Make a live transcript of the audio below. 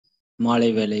மாலை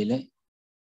வேளையிலே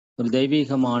ஒரு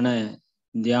தெய்வீகமான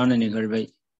தியான நிகழ்வை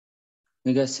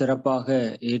மிக சிறப்பாக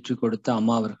ஏற்றி கொடுத்த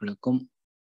அம்மா அவர்களுக்கும்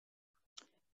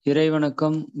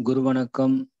இறைவணக்கம்,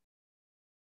 குருவணக்கம்,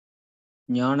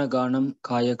 ஞானகானம்,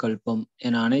 காயகல்பம்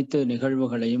என அனைத்து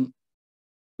நிகழ்வுகளையும்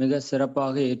மிக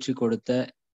சிறப்பாக ஏற்றி கொடுத்த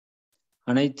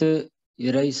அனைத்து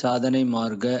இறை சாதனை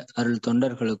மார்க்க அருள்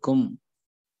தொண்டர்களுக்கும்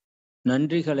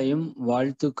நன்றிகளையும்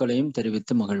வாழ்த்துக்களையும்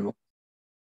தெரிவித்து மகிழ்வோம்.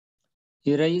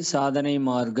 இறை சாதனை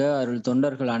மார்க்க அருள்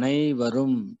தொண்டர்கள்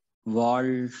அனைவரும்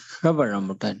வாழ்க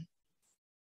வளமுடன்.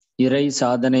 இறை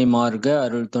சாதனை மார்க்க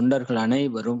அருள் தொண்டர்கள்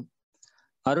அனைவரும்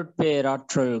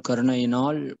அருட்பேராற்றல்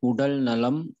கருணையினால் உடல்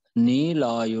நலம்,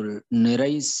 நீலாயுள்,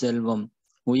 நிறை செல்வம்,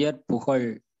 உயர் புகழ்,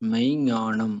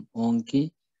 மெய்ஞானம் ஓங்கி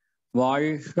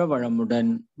வாழ்க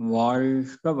வளமுடன்,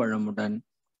 வாழ்க வளமுடன்,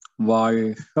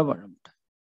 வாழ்க வளமுடன்,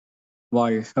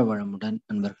 வாழ்க வளமுடன்.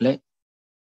 நண்பர்களே,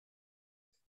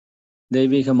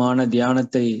 தெய்வீகமான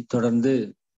தியானத்தை தொடர்ந்து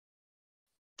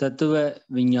தத்துவ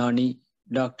விஞ்ஞானி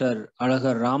டாக்டர்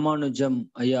அழகர் ராமானுஜம்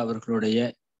ஐயா அவர்களுடைய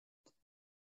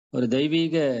ஒரு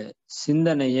தெய்வீக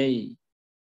சிந்தனையை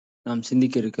நாம்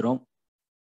சிந்திக்க இருக்கிறோம்.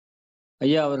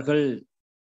 ஐயா அவர்கள்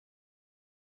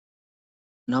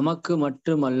நமக்கு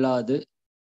மட்டுமல்லாது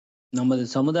நமது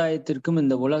சமுதாயத்திற்கும்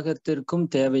இந்த உலகத்திற்கும்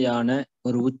தேவையான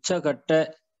ஒரு உச்சகட்ட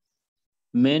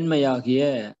மேன்மையாகிய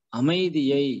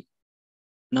அமைதியை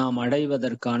நாம்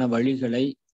அடைவதற்கான வழிகளை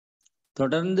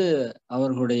தொடர்ந்து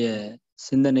அவர்களுடைய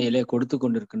சிந்தனையிலே கொடுத்து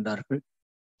கொண்டிருக்கின்றார்கள்.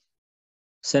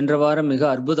 சென்ற வாரம் மிக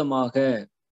அற்புதமாக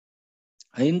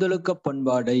ஐந்தொழுக்க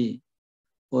பண்பாடை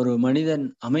ஒரு மனிதன்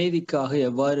அமைதிக்காக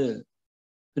எவ்வாறு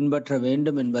பின்பற்ற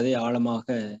வேண்டும் என்பதை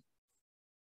ஆழமாக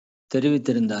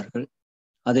தெரிவித்திருந்தார்கள்.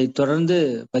 அதை தொடர்ந்து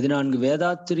 14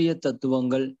 வேதாத்திரிய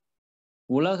தத்துவங்கள்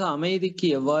உலக அமைதிக்கு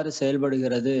எவ்வாறு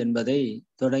செயல்படுகிறது என்பதை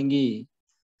தொடங்கி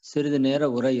சிறிது நேர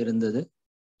உரை இருந்தது.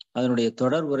 அதனுடைய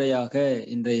தொடர் உரையாக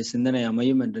இன்றைய சிந்தனை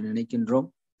அமையும் என்று நினைக்கின்றோம்.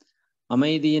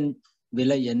 அமைதியின்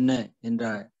விலை என்ன என்ற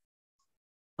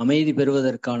அமைதி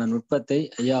பெறுவதற்கான நுட்பத்தை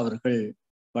ஐயா அவர்கள்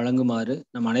வழங்குமாறு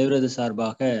நம் அனைவரது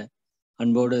சார்பாக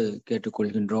அன்போடு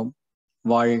கேட்டுக்கொள்கின்றோம்.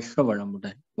 வாழ்க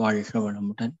வளமுடன், வாழ்க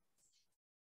வளமுடன்.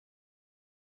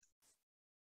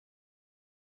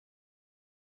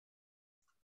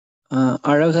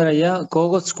 அழகர் ஐயா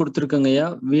கோகோஸ் கொடுத்துருக்குங்க ஐயா.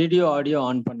 வீடியோ ஆடியோ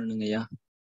ஆன் பண்ணணுங்க ஐயா.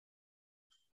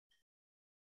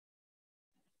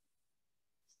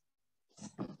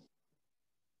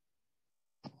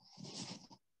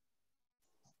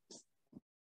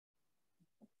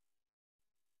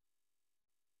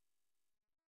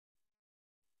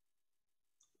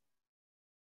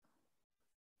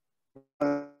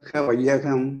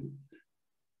 வையகம்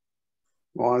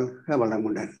வாழ்க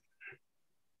வளமுடன்.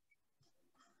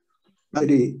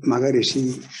 ஸ்ரீ மகரிஷி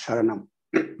சரணம்.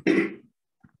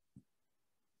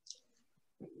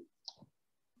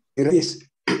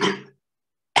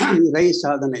 இறை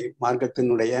சாதனை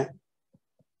மார்க்கத்தினுடைய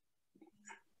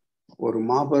ஒரு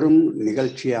மாபெரும்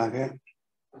நிகழ்ச்சியாக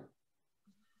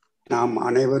நாம்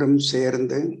அனைவரும்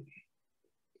சேர்ந்து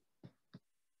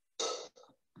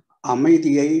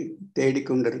அமைதியை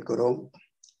தேடிக்கொண்டிருக்கிறோம்,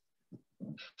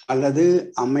 அல்லது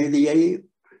அமைதியை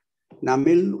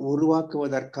நம்மில்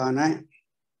உருவாக்குவதற்கான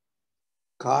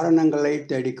காரணங்களை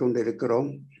தேடிக்கொண்டிருக்கிறோம்.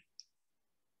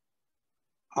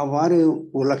 அவ்வாறு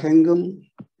உலகெங்கும்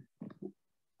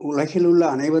உலகில் உள்ள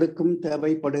அனைவருக்கும்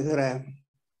தேவைப்படுகிற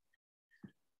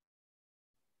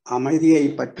அமைதியை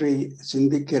பற்றி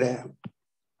சிந்திக்கிற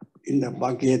இந்த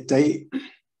பாக்கியத்தை,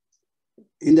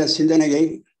 இந்த சிந்தனையை,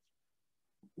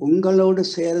 உங்களோடு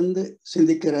சேர்ந்து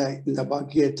சிந்திக்கிற இந்த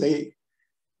பாக்கியத்தை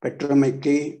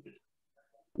பெற்றமைக்கு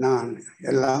நான்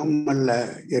எல்லாம் வல்ல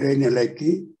இறைநிலைக்கு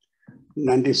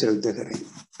நன்றி செலுத்துகிறேன்.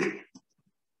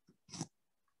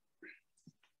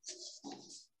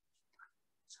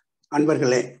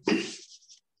 அன்பர்களே,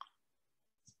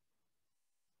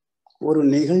 ஒரு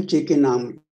நிகழ்ச்சிக்கு நாம்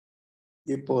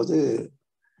இப்போது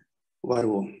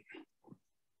வருவோம்.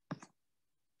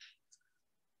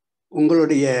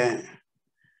 உங்களுடைய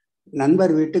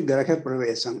நண்பர் வீட்டு கிரக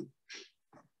பிரவேசம்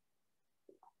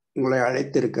உங்களை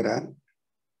அழைத்திருக்கிறார்.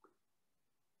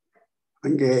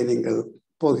 அங்கே நீங்கள்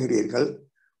போகிறீர்கள்.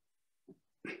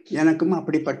 எனக்கும்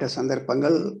அப்படிப்பட்ட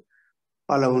சந்தர்ப்பங்கள்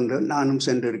பல உண்டு. நானும்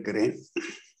சென்றிருக்கிறேன்.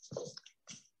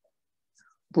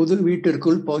 புது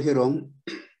வீட்டிற்குள் போகிறோம்.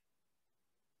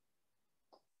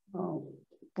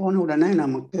 போன உடனே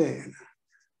நமக்கு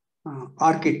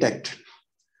ஆர்கிடெக்ட்,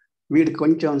 வீடு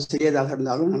கொஞ்சம் சிறியதாக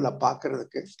இருந்தாலும் நல்லா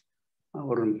பார்க்கறதுக்கு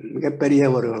ஒரு மிகப்பெரிய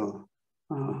ஒரு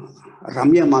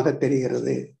ரம்யமாக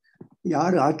தெரிகிறது.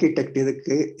 யார் ஆர்கிடெக்ட்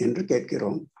இதுக்கு என்று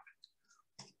கேட்கிறோம்.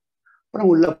 அப்புறம்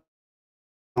உள்ள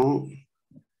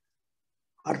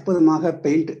அற்புதமாக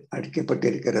பெயிண்ட்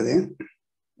அடிக்கப்பட்டிருக்கிறது.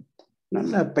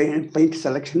 நல்ல பெயிண்ட்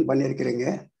செலெக்ஷன் பண்ணியிருக்கிறீங்க.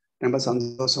 ரொம்ப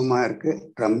சந்தோஷமா இருக்கு,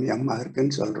 ரம்யமா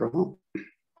இருக்குன்னு சொல்றோம்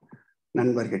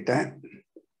நண்பர்கிட்ட.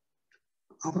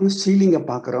 அப்புறம் சீலிங்கை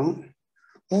பார்க்குறோம்.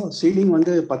 ஓ, சீலிங்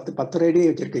 10 அடி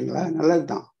வச்சிருக்கீங்களா,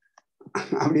 நல்லதுதான்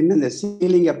அப்படின்னு இந்த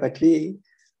சீலிங்கை பற்றி,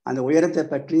 அந்த உயரத்தை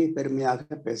பற்றி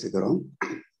பெருமையாக பேசுகிறோம்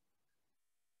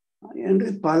என்று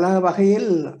பல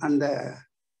வகையில் அந்த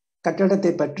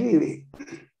கட்டடத்தை பற்றி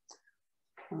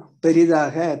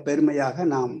பெரிதாக பெருமையாக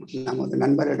நாம் நமது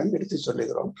நண்பரிடம் எடுத்து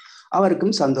சொல்லுகிறோம்.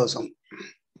 அவருக்கும் சந்தோஷம்.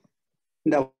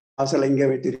 இந்த வாசல் இங்கே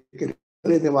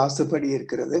வைத்திருக்கிறது, இது வாஸ்துப்படி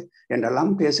இருக்கிறது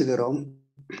என்றெல்லாம் பேசுகிறோம்.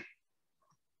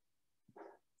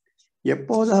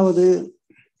 எப்போதாவது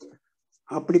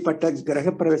அப்படிப்பட்ட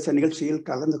கிரகப்பிரவேச நிகழ்ச்சியில்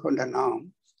கலந்து கொண்ட நாம்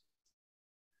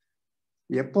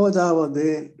எப்போதாவது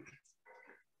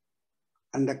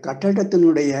அந்த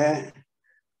கட்டடத்தினுடைய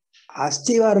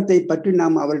அஸ்திவாரத்தை பற்றி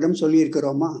நாம் அவரிடம்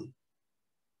சொல்லியிருக்கிறோமா?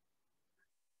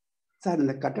 சார்,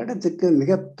 இந்த கட்டடத்துக்கு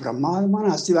மிக பிரமாதமான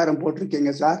அஸ்திவாரம்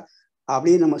போட்டிருக்கீங்க சார்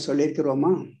அப்படின்னு நம்ம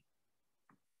சொல்லியிருக்கிறோமா?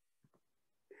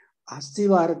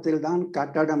 அஸ்திவாரத்தில் தான்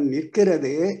கட்டடம்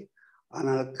நிற்கிறது.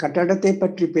 ஆனால் கட்டடத்தை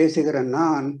பற்றி பேசுகிற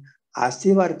நான்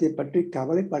அஸ்திவாரத்தை பற்றி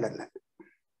கவலைப்படலை.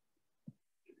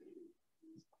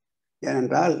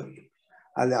 ஏனென்றால்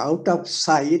அது அவுட் ஆஃப்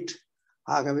சைட்,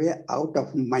 ஆகவே அவுட்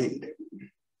ஆஃப் மைண்ட்.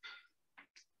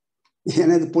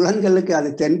 எனது புலன்களுக்கு அது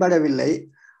தென்படவில்லை,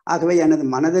 ஆகவே எனது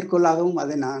மனதிற்குள்ளாகவும்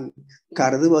அதை நான்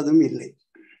கருதுவதும் இல்லை.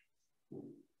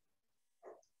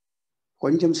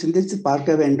 கொஞ்சம் சிந்தித்து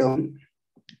பார்க்க வேண்டும்.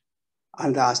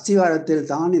 அந்த அஸ்திவாரத்தில்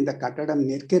தான் இந்த கட்டடம்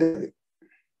நிற்கிறது.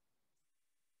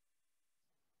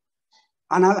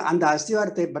 ஆனால் அந்த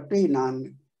அஸ்திவாரத்தை பற்றி நான்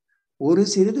ஒரு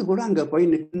சிறிது கூட அங்க போய்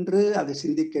நின்று அதை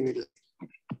சிந்திக்கவில்லை.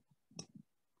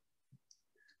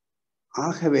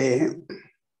 ஆகவே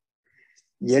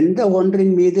எந்த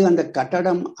ஒன்றின் மீது அந்த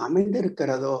கட்டடம்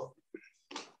அமைந்திருக்கிறதோ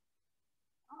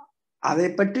அதை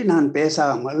பற்றி நான்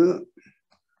பேசாமல்,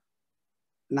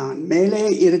 நான் மேலே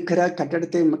இருக்கிற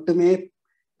கட்டடத்தை மட்டுமே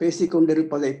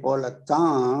பேசிக்கொண்டிருப்பதை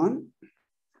போலத்தான்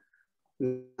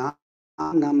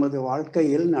நமது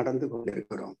வாழ்க்கையில் நடந்து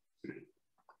கொண்டிருக்கிறோம்.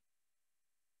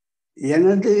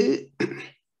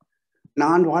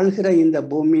 நான் வாழ்கிற இந்த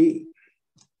பூமி,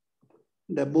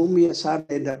 இந்த பூமியை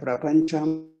சார்ந்த இந்த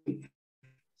பிரபஞ்சம்,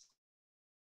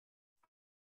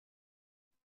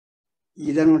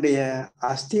 இதனுடைய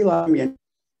அஸ்திவாரம்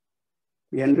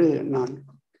என்று நான்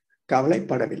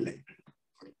கவலைப்படவில்லை.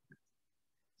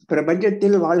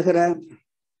 பிரபஞ்சத்தில் வாழ்கிற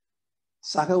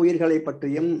சக உயிர்களை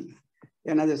பற்றியும்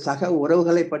எனது சக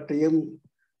உறவுகளை பற்றியும்,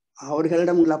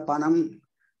 அவர்களிடம் உள்ள பணம்,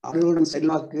 அவர்களிடம்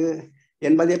செல்வாக்கு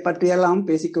என்பதை பற்றியெல்லாம்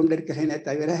பேசிக்கொண்டிருக்கிறேனே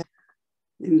தவிர,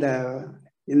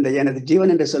 இந்த எனது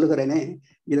ஜீவன் என்று சொல்லுகிறேனே,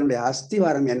 இதனுடைய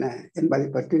அஸ்திவாரம் என்ன என்பதை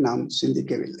பற்றி நாம்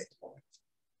சிந்திக்கவில்லை.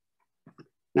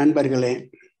 நண்பர்களே,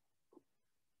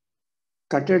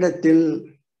 கட்டிடத்தில்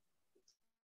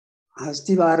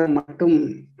அஸ்திவாரம் மட்டும்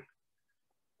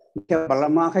மிக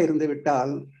பலமாக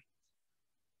இருந்துவிட்டால்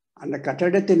அந்த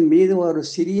கட்டடத்தின் மீது ஒரு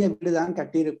சிறிய வீடு தான்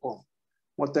கட்டியிருப்போம்.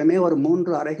 மொத்தமே ஒரு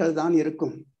 3 அறைகள் தான்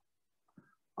இருக்கும்.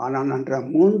 ஆனால் அந்த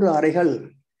 3 அறைகள்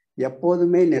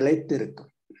எப்போதுமே நிலைத்து இருக்கும்.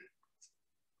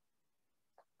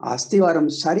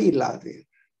 அஸ்திவாரம் சரியில்லாது,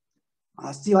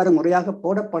 அஸ்திவாரம் முறையாக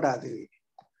போடப்படாது.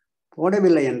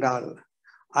 போடவில்லை என்றால்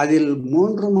அதில்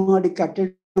 3 மாடி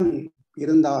கட்டிடம்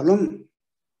இருந்தாலும்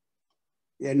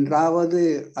என்றாவது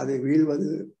அது வீழ்வது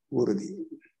உறுதி.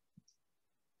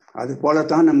 அது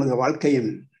போலத்தான் நமது வாழ்க்கையும்.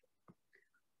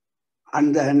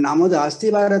 அந்த நமது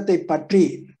அஸ்திவாரத்தை பற்றி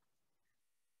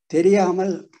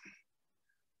தெரியாமல்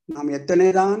நாம்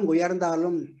எத்தனைதான்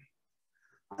உயர்ந்தாலும்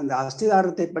அந்த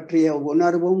அஸ்திவாரத்தை பற்றிய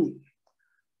உணர்வும்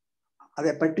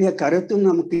அதை பற்றிய கருத்தும்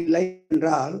நமக்கு இல்லை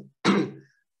என்றால்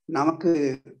நமக்கு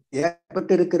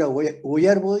ஏற்பட்டிருக்கிற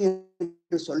உயர்வு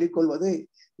என்று சொல்லிக்கொள்வது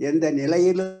எந்த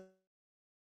நிலையிலும்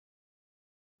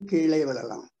கீழே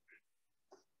விழலாம்.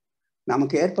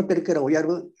 நமக்கு ஏற்பட்டிருக்கிற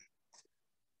உயர்வு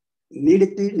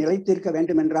நீடித்து நிலைத்திருக்க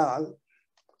வேண்டும் என்றால்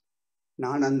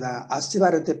நான் அந்த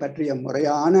அஸ்திவாரத்தை பற்றிய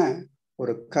முறையான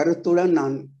ஒரு கருத்துடன்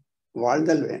நான்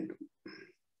வாழ்தல் வேண்டும்.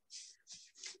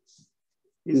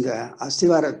 இந்த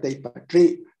அஸ்திவாரத்தை பற்றி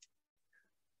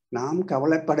நாம்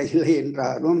கவலைப்படவில்லை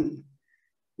என்றாலும்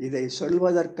இதை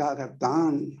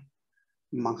சொல்வதற்காகத்தான்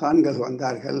மகான்கள்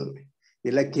வந்தார்கள்,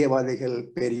 இலக்கியவாதிகள்,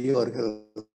 பெரியோர்கள்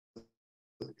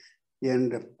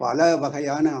என்ற பல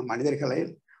வகையான மனிதர்களை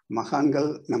மகான்கள்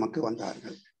நமக்கு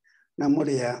வந்தார்கள்.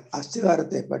 நம்முடைய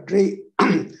அஸ்திவாரத்தை பற்றி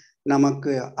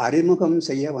நமக்கு அறிமுகம்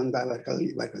செய்ய வந்தவர்கள்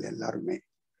இவர்கள் எல்லாருமே.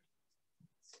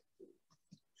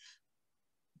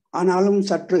 ஆனாலும்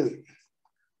சற்று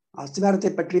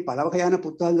அஸ்திவாரத்தை பற்றி பல வகையான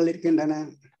புத்தகங்கள் இருக்கின்றன,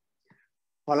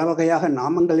 பல வகையாக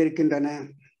நாமங்கள் இருக்கின்றன,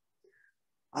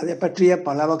 அதை பற்றிய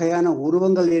பல வகையான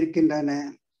உருவங்கள் இருக்கின்றன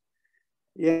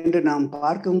என்று நாம்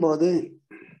பார்க்கும்போது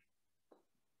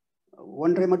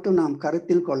ஒன்றை மட்டும் நாம்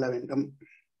கருத்தில் கொள்ள வேண்டும்.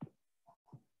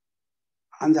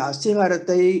 அந்த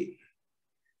அஸ்திவாரத்தை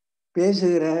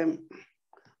பேசுகிற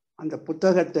அந்த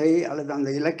புத்தகத்தை அல்லது அந்த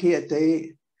இலக்கியத்தை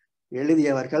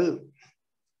எழுதியவர்கள்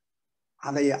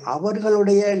அதை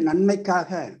அவர்களுடைய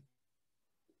நன்மைக்காக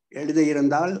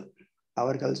எழுதியிருந்தால்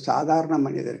அவர்கள் சாதாரண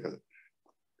மனிதர்கள்.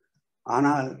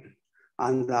 ஆனால்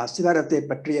அந்த அஸ்திவாரத்தை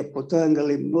பற்றிய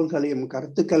புத்தகங்களையும் நூல்களையும்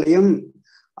கருத்துக்களையும்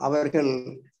அவர்கள்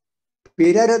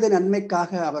பிறரது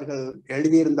நன்மைக்காக அவர்கள்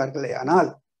எழுதியிருந்தார்களே ஆனால்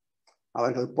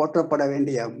அவர்கள் போற்றப்பட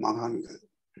வேண்டிய மகான்கள்.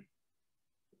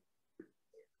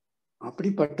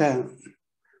 அப்படிப்பட்ட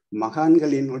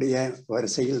மகான்களினுடைய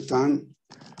வரிசையில் தான்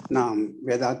நாம்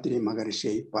வேதாத்ரி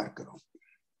மகரிஷியை பார்க்கிறோம்.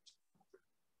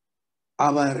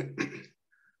 அவர்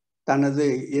தனது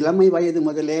இளமை வயது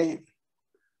முதலே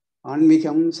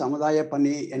ஆன்மீகம் சமுதாய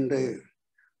பணி என்று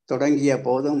தொடங்கிய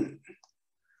போதும்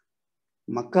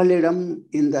மக்களிடம்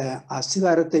இந்த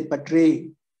அஸ்திவாரத்தை பற்றி,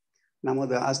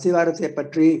 நமது அஸ்திவாரத்தை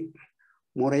பற்றி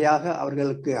முறையாக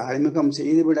அவர்களுக்கு அறிமுகம்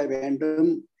செய்துவிட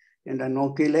வேண்டும் என்ற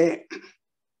நோக்கிலே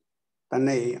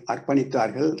தன்னை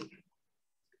அர்ப்பணித்தார்கள்.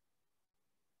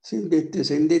 சிந்தித்து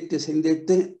சிந்தித்து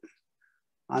சிந்தித்து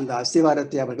அந்த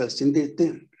அஸ்திவாரத்தை அவர்கள் சிந்தித்து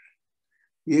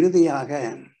இறுதியாக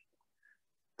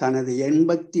தனது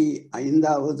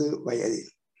 85வது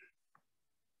வயதில்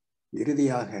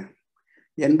இறுதியாக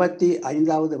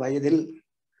 85வது வயதில்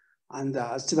அந்த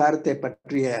அஸ்திவாரத்தை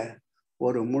பற்றிய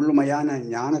ஒரு முழுமையான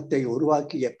ஞானத்தை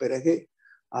உருவாக்கிய பிறகு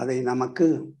அதை நமக்கு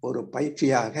ஒரு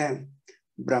பயிற்சியாக,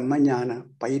 பிரம்மஞான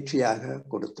பயிற்சியாக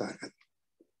கொடுத்தார்கள்.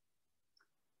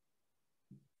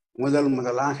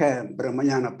 முதலாக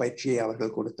பிரம்மஞான பயிற்சியை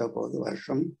அவர்கள் கொடுத்த போது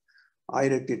வருஷம்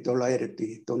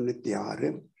 1996.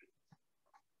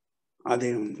 அது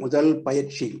முதல்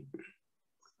பயிற்சி,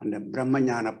 அந்த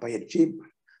பிரம்மஞான பயிற்சி.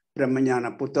 பிரம்மஞான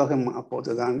புத்தகம்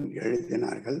அப்போதுதான்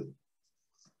எழுதினார்கள்.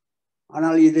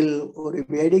 ஆனால் இதில் ஒரு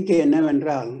வேடிக்கை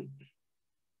என்னவென்றால்,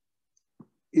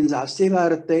 இந்த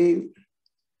அஸ்திவாரத்தை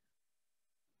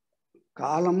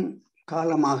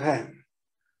காலமாக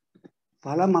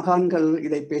பல மகான்கள்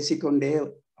இதை பேசிக்கொண்டே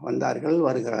வந்தார்கள்,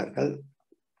 வருகிறார்கள்.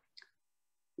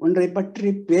 ஒன்றை பற்றி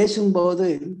பேசும்போது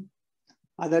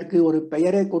அதற்கு ஒரு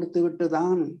பெயரை கொடுத்துவிட்டு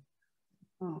தான்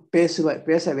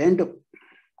பேச வேண்டும்.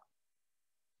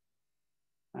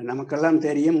 நமக்கெல்லாம்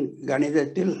தெரியும்,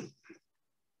 கணிதத்தில்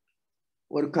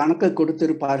ஒரு கணக்கை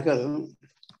கொடுத்திருப்பார்கள்.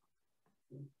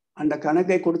 அந்த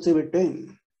கணக்கை கொடுத்துவிட்டு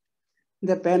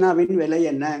இந்த பேனாவின் விலை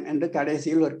என்ன என்று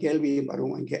கடைசியில் ஒரு கேள்வி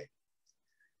வரும். அங்கே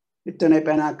இத்தனை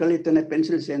பேனாக்கள், இத்தனை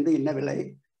பென்சில் சேர்ந்து என்ன விலை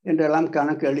என்றெல்லாம்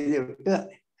கணக்கு எழுதிவிட்டு,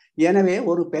 எனவே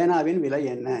ஒரு பேனாவின் விலை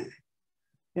என்ன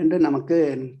என்று நமக்கு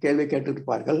கேள்வி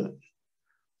கேட்டிருப்பார்கள்.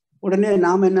 உடனே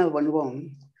நாம் என்ன பண்ணுவோம்,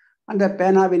 அந்த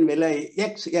பேனாவின் விலை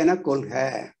எக்ஸ் என கொள்க.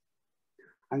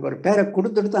 அங்க ஒரு பேரை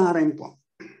கொடுத்துட்டு தான் ஆரம்பிப்போம்.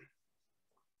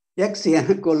 எக்ஸ்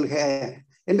என கொள்க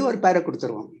என்று ஒரு பேரை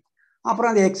கொடுத்துருவோம்.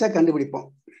 அப்புறம் அந்த எக்ஸை கண்டுபிடிப்போம்.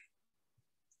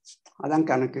 அதான்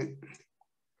கணக்கு.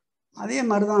 அதே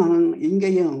மாதிரிதான்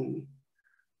இங்கேயும்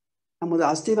நமது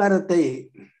அஸ்திவாரத்தை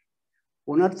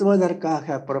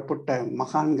உணர்த்துவதற்காக புறப்பட்ட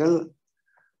மகான்கள்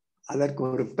அதற்கு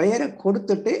ஒரு பெயரை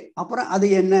கொடுத்துட்டு அப்புறம் அது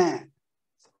என்ன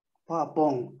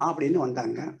பார்ப்போம் அப்படின்னு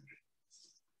வந்தாங்க.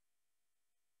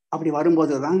 அப்படி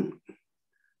வரும்போதுதான்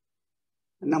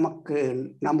நமக்கு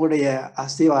நம்முடைய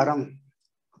அஸ்திவாரம்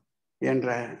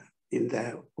என்ற இந்த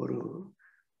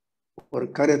ஒரு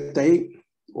கருத்தை,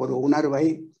 ஒரு உணர்வை,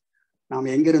 நாம்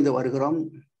எங்கிருந்து வருகிறோம்,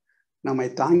 நம்மை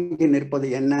தாங்கி நிற்பது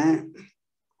என்ன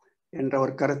என்ற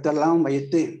ஒரு கருத்தெல்லாம்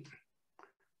வைத்து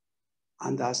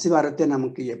அந்த அஸ்திவாரத்தை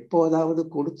நமக்கு எப்போதாவது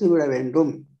கொடுத்து விட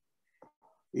வேண்டும்.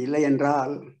 இல்லை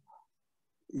என்றால்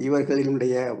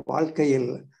இவர்களினுடைய வாழ்க்கையில்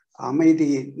அமைதி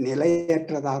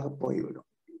நிலையற்றதாக போய்விடும்.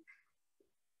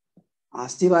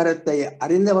 அஸ்திவாரத்தை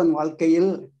அறிந்தவன்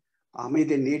வாழ்க்கையில்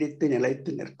அமைதி நீடித்து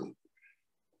நிலைத்து நிற்கும்.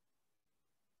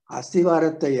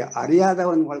 அஸ்திவாரத்தை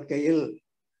அறியாதவன் வாழ்க்கையில்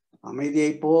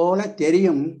அமைதியை போல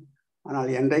தெரியும், ஆனால்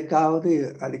என்றைக்காவது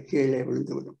அது கீழே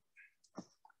விழுந்துவிடும்.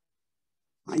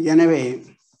 எனவே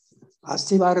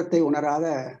அஸ்திவாரத்தை உணராத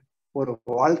ஒரு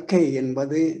வாழ்க்கை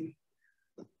என்பது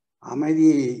அமைதி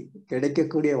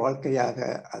கிடைக்கக்கூடிய வாழ்க்கையாக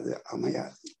அது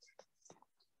அமையாது.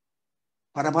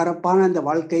 பரபரப்பான அந்த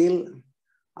வாழ்க்கையில்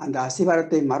அந்த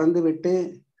அஸ்திவாரத்தை மறந்துவிட்டு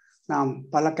நாம்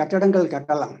பல கட்டடங்கள்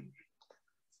கட்டலாம்,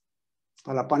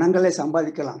 பல பணங்களை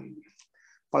சம்பாதிக்கலாம்,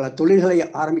 பல தொழில்களை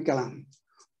ஆரம்பிக்கலாம்,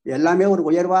 எல்லாமே ஒரு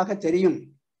உயர்வாக தெரியும்.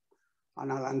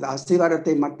 ஆனால் அந்த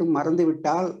அஸ்திவாரத்தை மட்டும்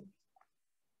மறந்துவிட்டால்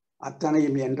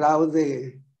அத்தனையும் என்றாவது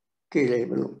கீழே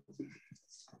விழும்.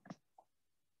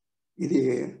 இது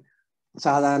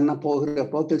சாதாரண போகிற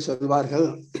போக்கில் சொல்வார்கள்,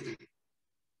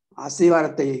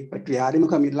 அஸ்திவாரத்தை பற்றி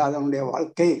அறிமுகம் இல்லாதவனுடைய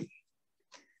வாழ்க்கை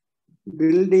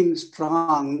பில்டிங்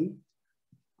ஸ்ட்ராங்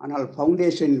ஆனால்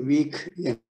ஃபவுண்டேஷன் வீக்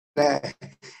என்ற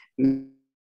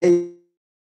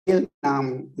நாம்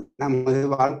நமது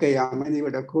வாழ்க்கையை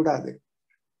அமைந்துவிடக் கூடாது.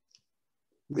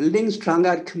 பில்டிங்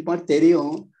ஸ்ட்ராங்கா இருக்கும் மாதிரி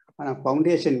தெரியும், ஆனால்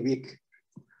ஃபவுண்டேஷன் வீக்,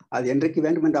 அது என்றைக்கு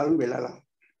வேண்டுமென்றாலும் விழலாம்.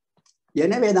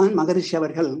 எனவேதான் மகரிஷி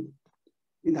அவர்கள்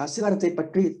இந்த அஸ்திவாரத்தை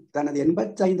பற்றி தனது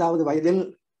 85வது வயதில்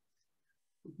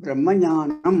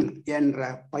பிரம்மஞானம் என்ற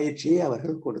பயிற்சியை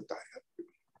அவர்கள் கொடுத்தார்கள்.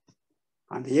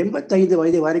 அந்த 85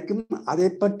 வயது வரைக்கும் அதை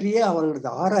பற்றியே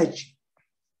அவர்களது ஆராய்ச்சி.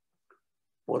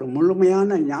 ஒரு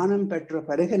முழுமையான ஞானம் பெற்ற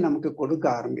பிறகு நமக்கு கொடுக்க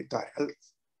ஆரம்பித்தார்கள்.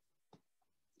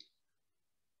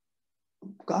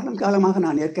 காலம் காலமாக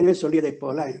நான் ஏற்கனவே சொல்லியதைப்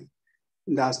போல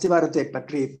இந்த அஸ்திவாரத்தை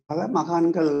பற்றி பல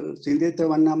மகான்கள் சிந்தித்த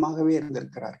வண்ணமாகவே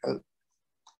இருந்திருக்கிறார்கள்.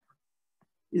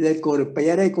 இதற்கு ஒரு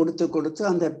பெயரை கொடுத்து கொடுத்து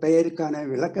அந்த பெயருக்கான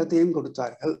விளக்கத்தையும்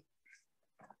கொடுத்தார்கள்.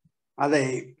 அதை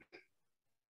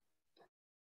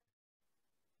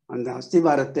அந்த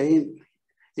அஸ்திவாரத்தை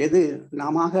எது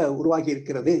நாம உருவாகி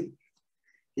இருக்கிறது,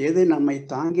 எது நம்மை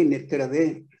தாங்கி நிற்கிறது,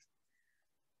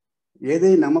 எது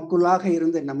நமக்குள்ளாக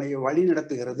இருந்து நம்மை வழி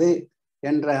நடத்துகிறது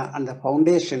என்ற அந்த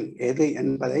ஃபவுண்டேஷன் எது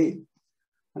என்பதை,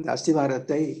 அந்த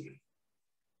அஸ்திவாரத்தை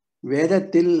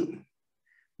வேதத்தில்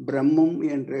பிரம்மம்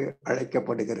என்று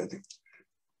அழைக்கப்படுகிறது.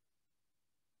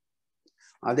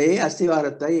 அதே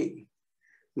அஸ்திவாரத்தை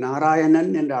நாராயணன்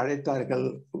என்று அழைத்தார்கள்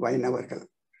வைணவர்கள்.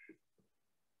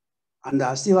 அந்த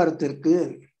அஸ்திவாரத்திற்கு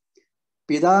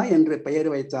பிதா என்று பெயர்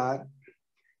வைத்தார்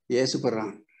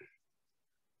இயேசுபிரான்.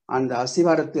 அந்த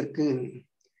அஸ்திவாரத்திற்கு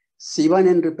சிவன்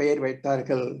என்று பெயர்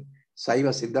வைத்தார்கள் சைவ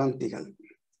சித்தாந்திகள்.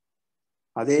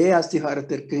 அதே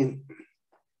அஸ்திவாரத்திற்கு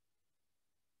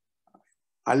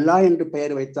அல்லாஹ் என்று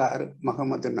பெயர் வைத்தார்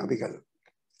முகமது நபிகள்.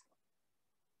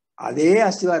 அதே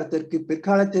அஸ்திவாரத்திற்கு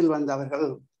பிற்காலத்தில் வந்தவர்கள்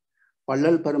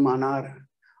வள்ளல் பெருமானார்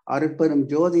அருட்பெரும்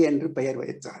ஜோதி என்று பெயர்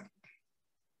வைத்தார்.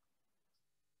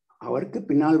 அவருக்கு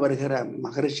பின்னால் வருகிற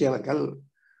மகரிஷி அவர்கள்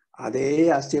அதே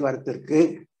அஸ்திவாரத்திற்கு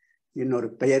இன்னொரு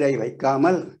பெயரை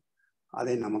வைக்காமல்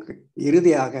அதை நமக்கு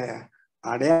இறுதியாக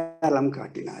அடையாளம்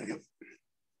காட்டினார்கள்.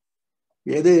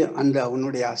 எது அந்த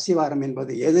உன்னுடைய அஸ்திவாரம்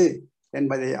என்பது எது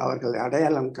என்பதை அவர்கள்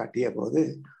அடையாளம் காட்டிய போது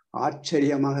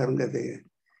ஆச்சரியமாக இருந்தது.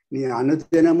 நீ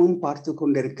அனுதினமும் பார்த்து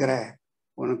கொண்டிருக்கிற,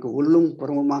 உனக்கு உள்ளும்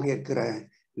புறமுமாக இருக்கிற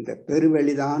இந்த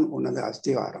பெருவெளிதான் உனது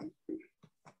அஸ்திவாரம்.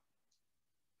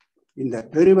 இந்த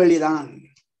பெருவெளிதான்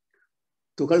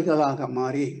துகள்களாக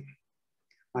மாறி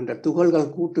அந்த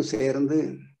துகள்கள் கூட்டு சேர்ந்து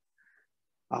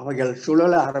அவைகள்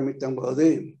சுழல ஆரம்பித்த போது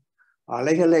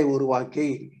அலைகளை உருவாக்கி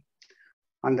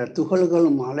அந்த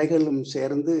துகள்களும் அலைகளும்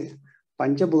சேர்ந்து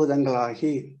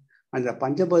பஞ்சபூதங்களாகி அந்த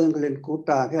பஞ்சபூதங்களின்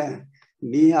கூட்டாக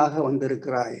நீயாக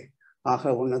வந்திருக்கிறாய்.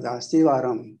 ஆக உனது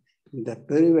அஸ்திவாரம் இந்த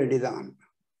பெருவெளிதான்.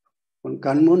 உன்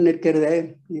கண்முன் நிற்கிறதே,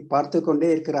 நீ பார்த்து கொண்டே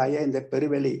இருக்கிறாயே இந்த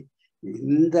பெருவெளி.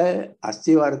 இந்த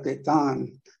அஸ்திவாரத்தை தான்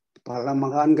பல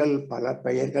மகான்கள் பல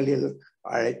பெயர்களில்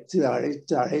அழைத்து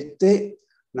அழைத்து அழைத்து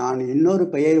நான் இன்னொரு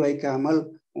பெயர் வைக்காமல்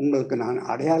உங்களுக்கு நான்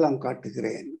அடையாளம்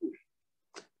காட்டுகிறேன்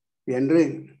என்று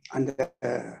அந்த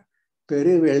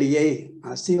பெருவெளியை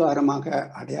அஸ்திவாரமாக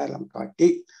அடையாளம் காட்டி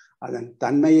அதன்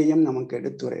தன்மையையும் நமக்கு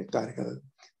எடுத்துரைத்தார்கள்.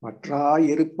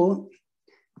 வற்றாயிருப்போம்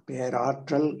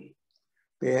பேராற்றல்,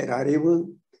 பேரறிவு,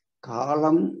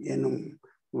 காலம் எனும்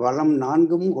வளம்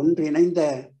நான்கும் ஒன்றிணைந்த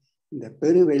இந்த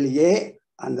பெருவெளியே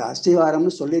அந்த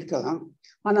அஸ்திவாரம்னு சொல்லியிருக்கலாம்.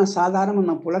 ஆனா சாதாரண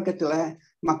நம்ம புழக்கத்துல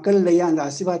மக்களிடையே அந்த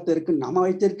அஸ்திவாரத்திற்கு நம்ம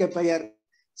வைத்திருக்க பெயர்,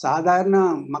 சாதாரண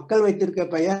மக்கள் வைத்திருக்க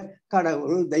பெயர்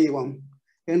கடவுள், தெய்வம்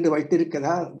என்று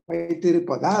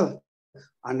வைத்திருப்பதால்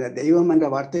அந்த தெய்வம் என்ற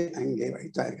வார்த்தை அங்கே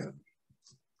வைத்தார்கள்.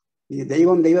 நீ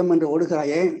தெய்வம் தெய்வம் என்று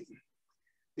ஓடுகிறாயே,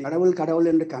 கடவுள் கடவுள்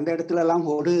என்று கண்ட இடத்துல எல்லாம்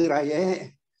ஓடுகிறாயே,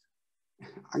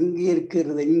 அங்கே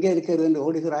இருக்கிறது இங்கே இருக்கிறது என்று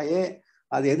ஓடுகிறாயே,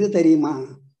 அது எது தெரியுமா?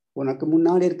 உனக்கு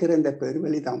முன்னாடி இருக்கிற இந்த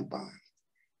பெருவெளி தான்ப்பா.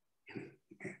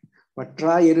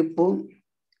 வற்றாயிருப்போம்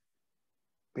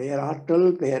பேராற்றல்,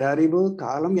 பேரறிவு,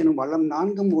 காலம் எனும் வளம்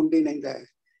நான்கும் ஒன்றிணைந்த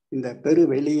இந்த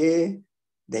பெருவெளியே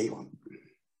தெய்வம்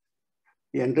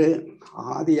என்று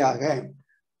ஆதியாக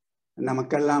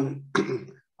நமக்கெல்லாம்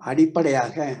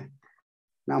அடிப்படையாக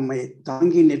நம்மை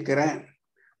தாங்கி நிற்கிற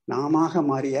நாமாக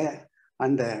மாறிய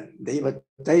அந்த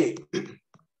தெய்வத்தை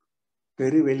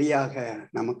பெருவெளியாக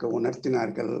நமக்கு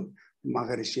உணர்த்தினார்கள்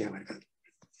மகரிஷி அவர்கள்.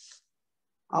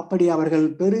 அப்படி அவர்கள்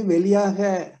பெருவெளியாக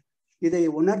இதை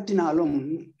உணர்த்தினாலும்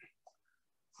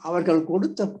அவர்கள்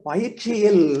கொடுத்த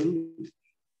பயிற்சியில்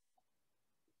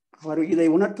அவர் இதை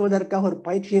உணர்த்துவதற்காக ஒரு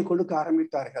பயிற்சியை கொடுக்க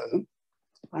ஆரம்பித்தார்கள்.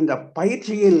 அந்த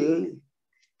பயிற்சியில்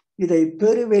இதை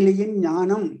பெருவெளியின்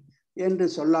ஞானம் என்று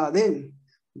சொல்லாது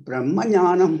பிரம்ம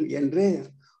ஞானம் என்று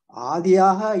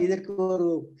ஆதியாக இதற்கு ஒரு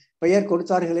பெயர்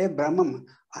கொடுத்தார்களே பிரம்மம்,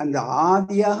 அந்த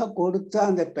ஆதியாக கொடுத்த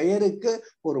அந்த பெயருக்கு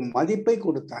ஒரு மதிப்பை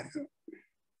கொடுத்தார்கள்.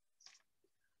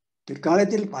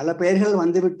 பிற்காலத்தில் பல பெயர்கள்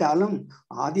வந்துவிட்டாலும்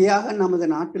ஆதியாக நமது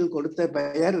நாட்டில் கொடுத்த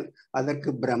பெயர்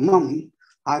அதற்கு பிரம்மம்.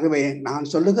 ஆகவே நான்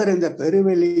சொல்லுகிற இந்த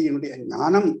பெருவெளியினுடைய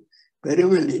ஞானம்,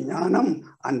 பெருவெளி ஞானம்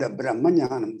அந்த பிரம்ம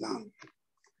ஞானம்தான்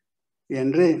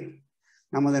என்று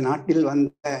நமது நாட்டில்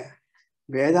வந்த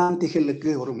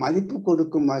வேதாந்திகளுக்கு ஒரு மதிப்பு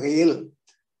கொடுக்கும் வகையில்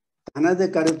தனது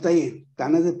கருத்தை,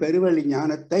 தனது பெருவெளி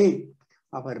ஞானத்தை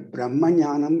அவர் பிரம்ம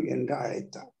ஞானம் என்று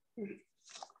அழைத்தார்.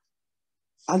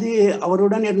 அது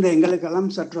அவருடன் இருந்த எங்களுக்கெல்லாம்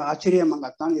சற்று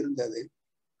ஆச்சரியமாகத்தான் இருந்தது.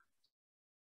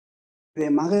 இதை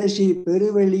மகரிஷி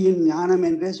பெருவெளியின் ஞானம்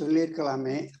என்றே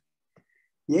சொல்லியிருக்கலாமே,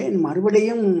 ஏன்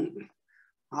மறுபடியும்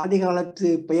ஆதி காலத்து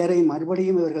பெயரை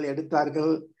மறுபடியும் இவர்கள்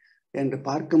எடுத்தார்கள் என்று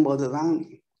பார்க்கும்போதுதான்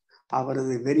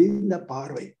அவரது விரிந்த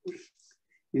பார்வை,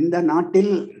 இந்த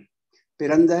நாட்டில்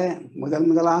பிறந்த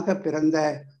முதலாக பிறந்த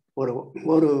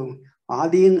ஒரு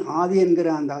ஆதி என்கிற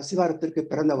அந்த அசிவாரத்திற்கு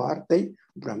பிறந்த வார்த்தை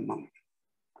பிரம்மம்.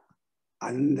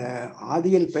 அந்த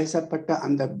ஆதியில் பேசப்பட்ட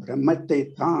அந்த பிரம்மத்தை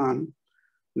தான்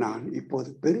நான் இப்போது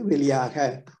பெருவெளியாக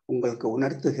உங்களுக்கு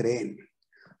உணர்த்துகிறேன்.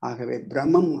 ஆகவே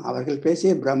பிரம்மம், அவர்கள்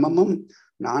பேசிய பிரம்மமும்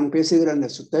நான் பேசுகிற அந்த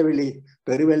சுத்தவெளி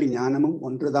பெருவெளி ஞானமும்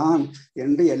ஒன்றுதான்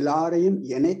என்று எல்லாரையும்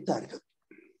இணைத்தார்கள்.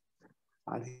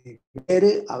 அது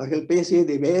வேறு, அவர்கள்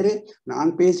பேசியது வேறு,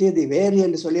 நான் பேசியது வேறு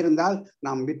என்று சொல்லியிருந்தால்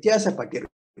நாம்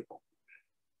வித்தியாசப்பட்டிருப்போம்.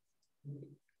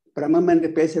 பிரம்மம்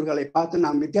என்று பேசுவர்களை பார்த்து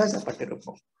நாம்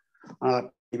வித்தியாசப்பட்டிருப்போம். ஆனால்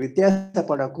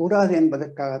வித்தியாசப்படக்கூடாது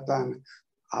என்பதற்காகத்தான்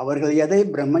அவர்கள் எதை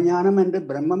பிரம்மஞானம் என்று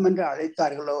பிரம்மம் என்று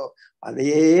அழைத்தார்களோ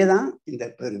அதையேதான் இந்த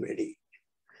பெருவெளி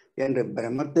என்று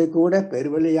பிரம்மத்தை கூட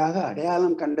பெருவெளியாக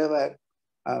அடையாளம் கண்டவர்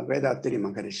வேதாத்திரி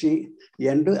மகரிஷி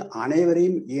என்று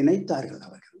அனைவரையும் இணைத்தார்கள்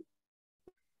அவர்கள்.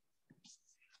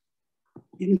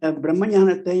 இந்த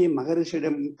பிரம்மஞானத்தை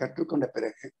மகரிஷியிடம் கற்றுக்கொண்ட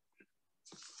பிறகு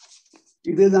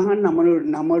இதுதான்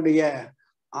நம்முடைய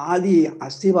ஆதி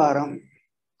அஸ்திவாரம்,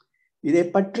 இதை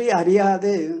பற்றி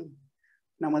அறியாது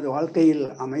நமது வாழ்க்கையில்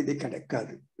அமைதி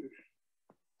கிடைக்காது.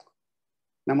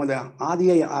 நமது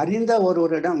ஆதியை அறிந்த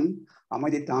ஒருவரிடம்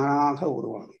அமைதி தானாக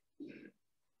உருவாகும்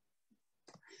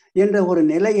என்ற ஒரு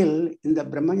நிலையில் இந்த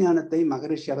பிரம்மஞானத்தை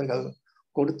மகரிஷி அவர்கள்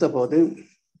கொடுத்த போது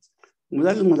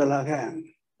முதலாக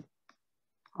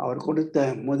அவர் கொடுத்த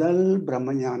முதல்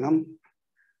பிரம்மஞானம்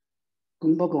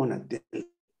கும்பகோணத்தில்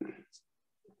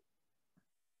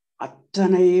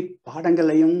அத்தனை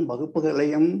பாடங்களையும்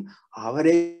வகுப்புகளையும்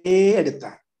அவரே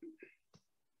எடுத்தார்.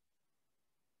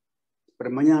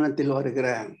 பிரம்மஞானத்தில் வருகிற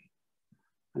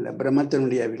அந்த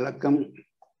பிரம்மத்தினுடைய விளக்கம்,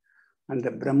 அந்த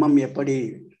பிரம்மம் எப்படி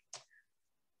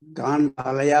காந்த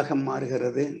அலையாக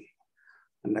மாறுகிறது,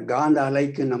 அந்த காந்த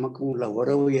அலைக்கு நமக்கும் உள்ள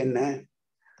உறவு என்ன,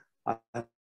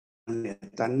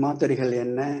 தன்மாத்திரைகள்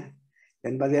என்ன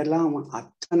என்பதையெல்லாம்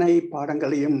அத்தனை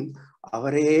பாடங்களையும்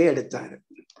அவரே எடுத்தார்.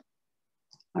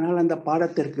 ஆனால் அந்த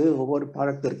பாடத்திற்கு, ஒவ்வொரு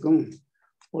பாடத்திற்கும்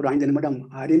ஒரு 5 நிமிடம்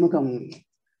அறிமுகம்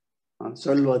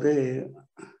சொல்வது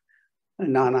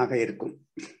நானாக இருக்கும்.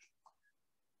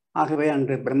 ஆகவே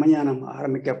அன்று பிரம்மஞானம்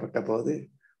ஆரம்பிக்கப்பட்ட போது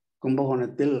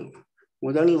கும்பகோணத்தில்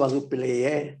முதல்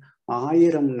வகுப்பிலேயே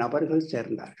 1000 நபர்கள்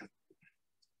சேர்ந்தார்கள்.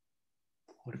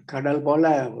 ஒரு கடல் போல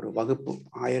ஒரு வகுப்பு,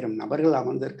 1000 நபர்கள்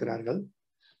அமர்ந்திருக்கிறார்கள்.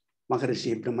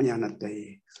 மகரிஷி பிரம்மஞானத்தை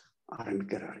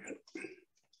ஆரம்பிக்கிறார்கள்.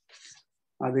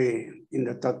 அது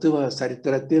இந்த தத்துவ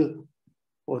சரித்திரத்தில்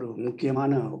ஒரு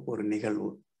முக்கியமான ஒரு நிகழ்வு.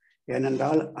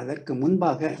 ஏனென்றால் அதற்கு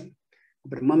முன்பாக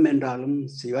பிரம்மம் என்றாலும்,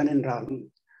 சிவன் என்றாலும்,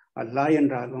 அல்லாஹ்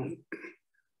என்றாலும்,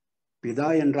 பிதா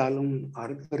என்றாலும்,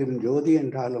 அருட்பெரும் ஜோதி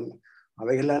என்றாலும்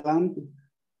அவைகளெல்லாம்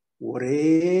ஒரே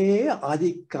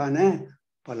ஆதிக்கான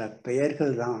பல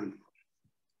பெயர்கள் தான்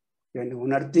என்று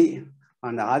உணர்த்தி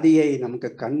அந்த ஆதியை நமக்கு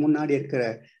கண் முன்னாடி இருக்கிற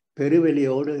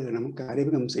பெருவெளியோடு நமக்கு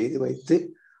அறிமுகம் செய்து வைத்து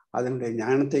அதனுடைய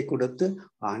ஞானத்தை கொடுத்து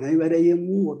அனைவரையும்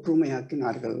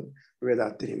ஒற்றுமையாக்கினார்கள்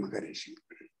வேதாத்திரி மகரிஷி.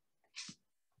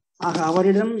 ஆக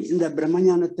அவரிடம் இந்த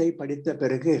பிரம்மஞானத்தை படித்த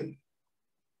பிறகு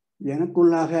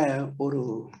எனக்குள்ளாக ஒரு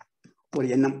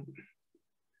எண்ணம்,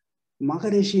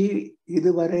 மகரிஷி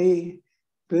இதுவரை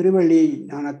பெருவெளி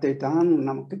ஞானத்தை தான்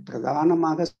நமக்கு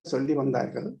பிரதானமாக சொல்லி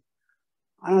வந்தார்கள்.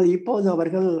 ஆனால் இப்போது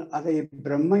அவர்கள் அதை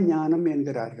பிரம்ம ஞானம்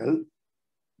என்கிறார்கள்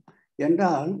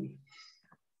என்றால்,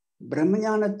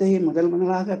 பிரம்மஞானத்தை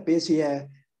முதலாக பேசிய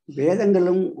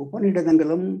வேதங்களும்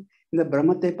உபநிடதங்களும் இந்த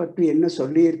பிரம்மத்தை பற்றி என்ன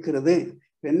சொல்லியிருக்கிறது,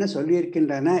 என்ன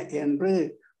சொல்லியிருக்கின்றன என்று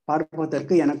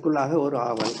பார்ப்பதற்கு எனக்குள்ளாக ஒரு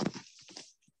ஆவல்.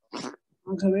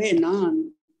 ஆகவே நான்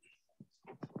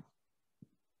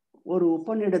ஒரு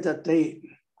உபநிடதத்தை,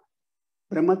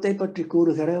 பிரம்மத்தை பற்றி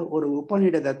கூறுகிற ஒரு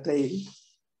உபநிடதத்தை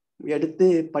எடுத்து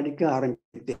படிக்க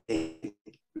ஆரம்பித்தேன்.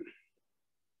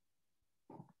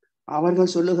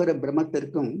 அவர்கள் சொல்லுகிற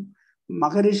பிரம்மத்திற்கும்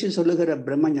மகரிஷி சொல்லுகிற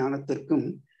பிரம்ம ஞானத்திற்கும்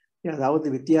ஏதாவது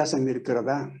வித்தியாசம்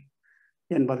இருக்கிறதா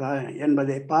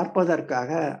என்பதை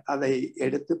பார்ப்பதற்காக அதை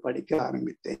எடுத்து படிக்க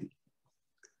ஆரம்பித்தேன்.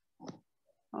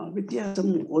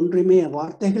 வித்தியாசம் ஒன்றுமே,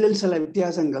 வார்த்தைகளில் சில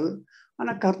வித்தியாசங்கள்,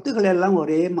 ஆனால் கருத்துக்கள் எல்லாம்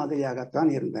ஒரே மாதிரியாகத்தான்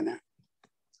இருந்தன.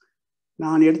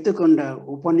 நான் எடுத்துக்கொண்ட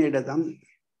உபநிடதம்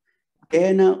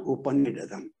கேன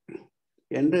உபநிடதம்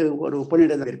என்று ஒரு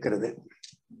உபநிடதம் இருக்கிறது.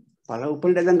 பல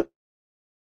உபநிடதங்கள்,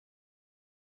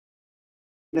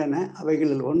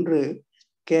 அவைகளில் ஒன்று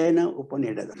கேன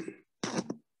உபநிடதம்.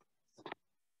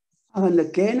 அந்த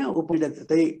கேன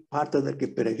உபநிடதத்தை பார்த்ததற்கு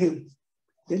பிறகு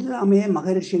எல்லாமே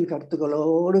மகரிஷியின்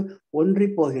கருத்துக்களோடு ஒன்றி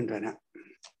போகின்றன.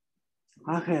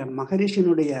 ஆக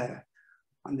மகரிஷியினுடைய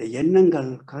அந்த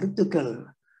எண்ணங்கள், கருத்துக்கள்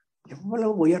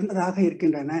எவ்வளவு உயர்ந்ததாக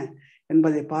இருக்கின்றன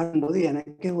என்பதை பார்க்கும்போது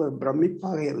எனக்கே ஒரு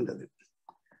பிரமிப்பாக இருந்தது.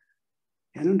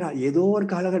 ஏனென்றால் ஏதோ ஒரு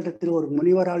காலகட்டத்தில் ஒரு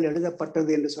முனிவரால்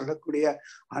எழுதப்பட்டது என்று சொல்லக்கூடிய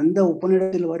அந்த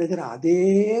உபநிடத்தில் வருகிற அதே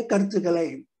கருத்துக்களை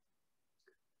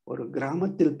ஒரு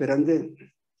கிராமத்தில் பிறந்து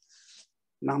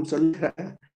நாம்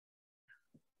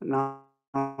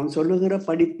சொல்லுகிற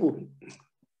படிப்பு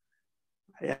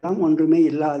எல்லாம் ஒன்றுமே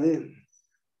இல்லாது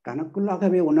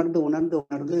தனக்குள்ளாகவே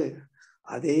உணர்ந்து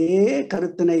அதே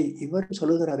கருத்தினை இவர்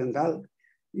சொல்லுகிறார் என்றால்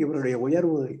இவருடைய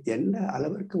உயர்வு எந்த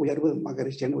அளவிற்கு உயர்வு,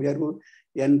 மகரிஷியின் உயர்வு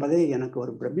என்பதை எனக்கு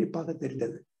ஒரு பிரமிப்பாக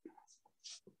தெரிந்தது.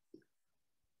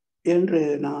 என்று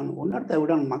நான்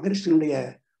உணர்ந்தவுடன், மகரிஷியினுடைய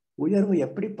உயர்வு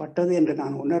எப்படிப்பட்டது என்று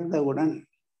நான் உணர்ந்தவுடன்,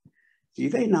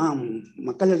 இதை நாம்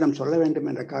மக்களிடம் சொல்ல வேண்டும்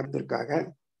என்ற காரணத்திற்காக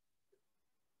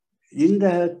இந்த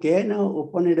கேன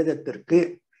உபநிடதத்திற்கு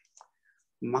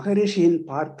மகரிஷியின்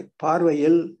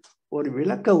பார்வையில் ஒரு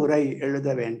விளக்க உரை எழுத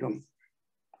வேண்டும்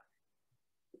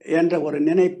என்ற ஒரு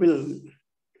நினைப்பில்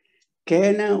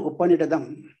கேன உபநிடதம்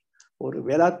ஒரு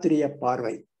வேதாத்திரிய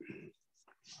பார்வை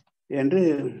என்று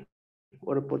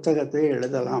ஒரு புத்தகத்தை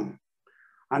எழுதலாம்.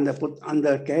 அந்த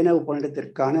கேன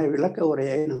உபநிடத்திற்கான விளக்க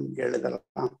உரையை நாம்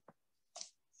எழுதலாம்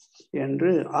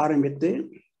என்று ஆரம்பித்து,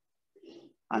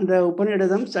 அந்த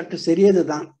உபநிடதம் சற்று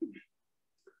சிறியதுதான்,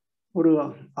 ஒரு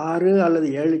 6 அல்லது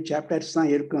 7 சாப்டர்ஸ்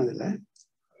தான் இருக்கும்.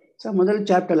 அதில் முதல்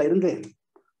சாப்டர்ல இருந்து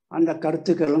அந்த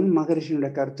கருத்துக்களும்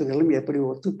மகரிஷியினுடைய கருத்துக்களும் எப்படி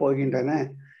ஒத்து போகின்றன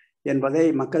என்பதை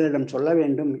மக்களிடம் சொல்ல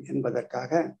வேண்டும்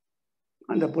என்பதற்காக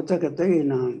அந்த புத்தகத்தை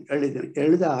நான்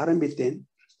எழுத ஆரம்பித்தேன்.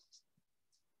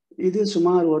 இது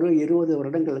சுமார் ஒரு 20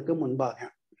 வருடங்களுக்கு முன்பாக.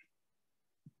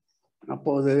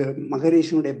 அப்போது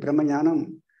மகரிஷியினுடைய பிரம்மஞானம்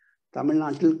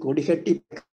தமிழ்நாட்டில் கொடிகட்டி,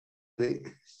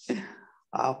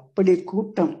 அப்படி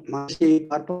கூட்டம், மகரிஷியை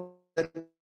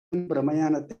பார்ப்பதற்கும்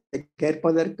பிரம்மஞானத்தை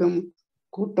கேட்பதற்கும்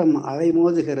கூட்டம்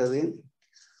அலைமோதுகிறது.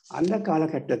 அந்த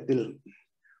காலகட்டத்தில்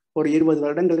ஒரு 20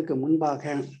 வருடங்களுக்கு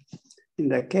முன்பாக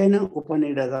இந்த கேன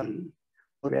உபநிடதம்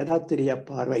ஒரு வேதாத்திரிய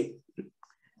பார்வை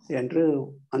என்று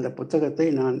அந்த புத்தகத்தை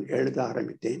நான் எழுத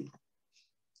ஆரம்பித்தேன்.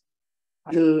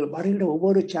 அதில் வருகிற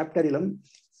ஒவ்வொரு சாப்டரிலும்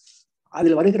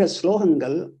அதில் வருகிற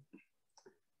ஸ்லோகங்கள்,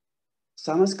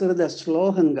 சமஸ்கிருத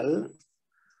ஸ்லோகங்கள்,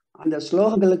 அந்த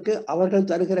ஸ்லோகங்களுக்கு அவர்கள்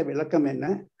தருகிற விளக்கம் என்ன,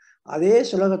 அதே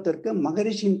ஸ்லோகத்திற்கு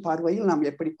மகரிஷியின் பார்வையில் நாம்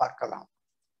எப்படி பார்க்கலாம்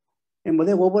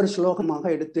என்பதை ஒவ்வொரு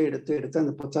ஸ்லோகமாக எடுத்து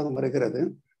அந்த புத்தகம் வருகிறது.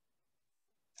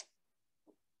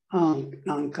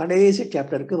 நான் கடைசி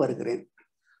சாப்டருக்கு வருகிறேன்.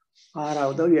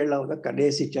 6வது 7வது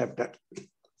கடைசி சாப்டர்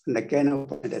இந்த கேன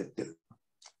உபநிடதத்தில்.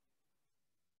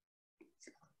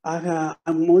 ஆக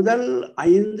முதல்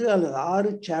 5 அல்லது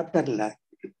 6 சாப்டர்ல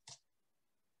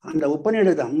அந்த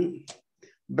உபநிடதம்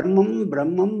பிரம்மம்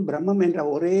பிரம்மம் பிரம்மம் என்ற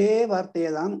ஒரே வார்த்தையை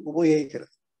தான்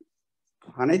உபயோகிக்கிறது.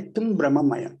 அனைத்தும்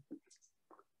பிரம்மமயம்.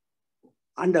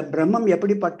 அந்த பிரம்மம்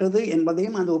எப்படிப்பட்டது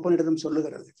என்பதையும் அந்த உபநிடதம்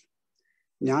சொல்லுகிறது.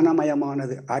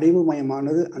 ஞானமயமானது,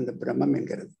 அறிவுமயமானது அந்த பிரம்மம்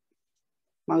என்கிறது.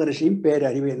 மகரிஷியும்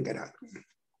பேரறிவு என்கிறார்.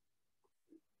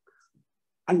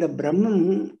 அந்த பிரம்மம்,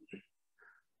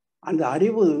 அந்த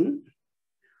அறிவு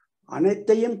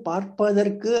அனைத்தையும்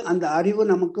பார்ப்பதற்கு அந்த அறிவு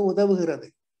நமக்கு உதவுகிறது.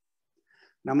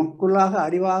 நமக்குள்ளாக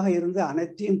அறிவாக இருந்து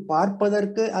அனைத்தையும்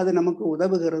பார்ப்பதற்கு அது நமக்கு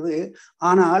உதவுகிறது.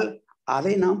 ஆனால்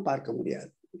அதை நாம் பார்க்க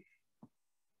முடியாது.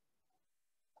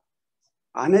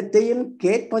 அனைத்தையும்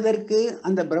கேட்பதற்கு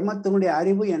அந்த பிரம்மத்தினுடைய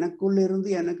அறிவு எனக்குள் இருந்து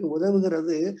எனக்கு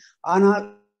உதவுகிறது. ஆனால்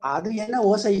அது என்ன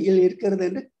ஓசையில் இருக்கிறது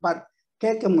என்று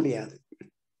கேட்க முடியாது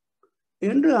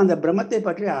என்று அந்த பிரம்மத்தை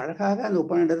பற்றி அழகாக அந்த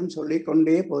உபநிடதம் சொல்லிக்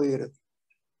கொண்டே போகிறது.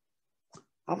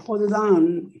 அப்போதுதான்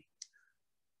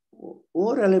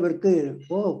ஓரளவிற்கு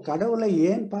கடவுளை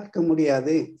ஏன் பார்க்க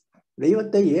முடியாது,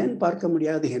 தெய்வத்தை ஏன் பார்க்க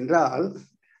முடியாது என்றால்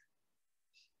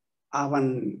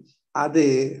அது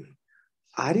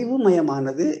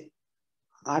அறிவுமயமானது,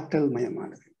 ஆற்றல்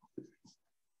மயமானது.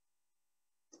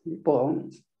 இப்போ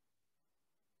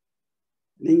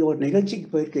நீங்க ஒரு நிகழ்ச்சிக்கு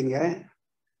போயிருக்கீங்க,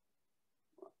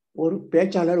 ஒரு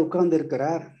பேச்சாளர் உட்கார்ந்து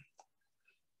இருக்கிறார்,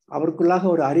 அவருக்குள்ளாக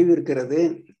ஒரு அறிவு இருக்கிறது,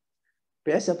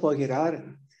 பேச போகிறார்.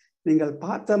 நீங்கள்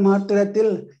பார்த்த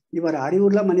மாத்திரத்தில் இவர்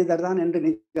அறிவுள்ள மனிதர் தான் என்று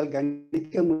நீங்கள்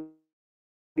கணிக்க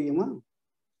முடியுமா?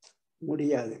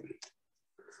 முடியாது.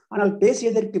 ஆனால்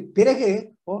பேசியதற்கு பிறகு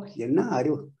ஓ என்ன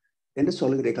அறிவு என்று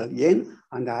சொல்கிறீர்கள். ஏன்?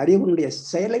 அந்த அறிவுடைய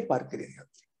செயலை பார்க்கிறீர்கள்,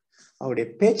 அவருடைய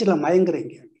பேச்சுல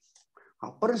மயங்குறீங்க.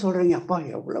 அப்புறம் சொல்றீங்க அப்பா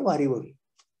எவ்வளவு அறிவு.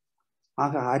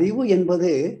 ஆக அறிவு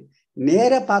என்பது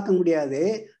நேர பார்க்க முடியாது,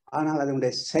 ஆனால்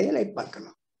அதனுடைய செயலை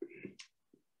பார்க்கலாம்.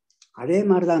 அதே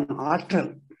மாதிரிதான்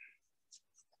ஆற்றல்.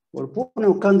 ஒரு பூனை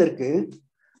உட்கார்ந்து இருக்கு,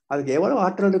 அதுக்கு எவ்வளவு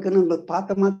ஆற்றல் இருக்குன்னு உங்களுக்கு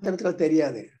பார்த்த மாத்திரத்துல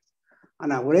தெரியாது.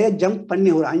 ஆனா ஒரே ஜம்ப் பண்ணி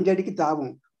ஒரு 5 அடிக்கு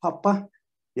தாவும், அப்பா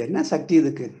என்ன சக்தி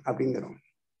இதுக்கு அப்படிங்கிறோம்.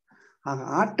 ஆக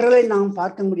ஆற்றலை நாம்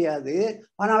பார்க்க முடியாது,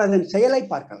 ஆனால் அதன் செயலை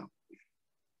பார்க்கலாம்.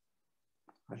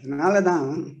 அதனாலதான்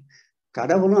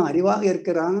கடவுளும் அறிவாக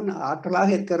இருக்கிறான், ஆற்றலாக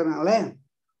இருக்கிறதுனால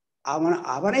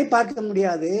அவனை பார்க்க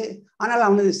முடியாது, ஆனால்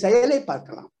அவனது செயலை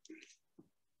பார்க்கலாம்.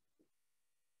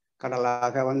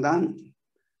 கடலாக வந்தான்,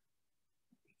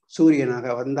 சூரியனாக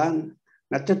வந்தான்,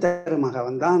 நட்சத்திரமாக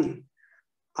வந்தான்,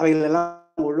 அவைகள்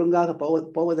எல்லாம் ஒழுங்காக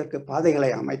போவதற்கு பாதைகளை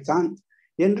அமைத்தான்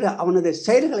என்று அவனது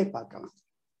செயல்களை பார்க்கலாம்.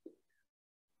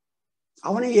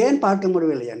 அவனை ஏன் பார்க்க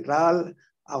முடியவில்லை என்றால்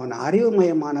அவன்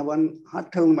அறிவுமயமானவன்,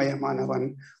 ஆற்றல் மயமானவன்.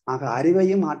 ஆக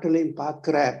அறிவையும் ஆற்றலையும்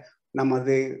பார்க்கிற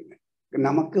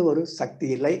நமக்கு ஒரு சக்தி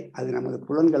இல்லை, அது நமது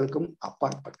புலன்களுக்கும்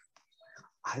அப்பாற்பட்டது.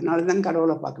 அதனாலதான்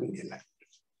கடவுளை பார்க்க முடியல.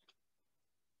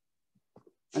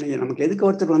 நமக்கு எதுக்கு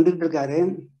ஒருத்தர் வந்துட்டு இருக்காரு,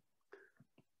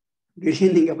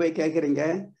 திடீர்னு நீங்க போய் கேட்குறீங்க,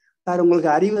 சார் உங்களுக்கு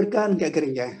அறிவு இருக்கான்னு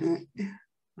கேட்குறீங்க.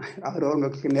 அவர்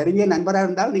உங்களுக்கு நெருங்கிய நண்பராக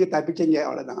இருந்தாலும் நீங்க தப்பிச்சீங்க,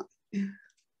 அவ்வளவுதான்.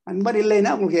 நண்பர்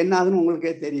இல்லைன்னா உங்களுக்கு என்ன ஆகுன்னு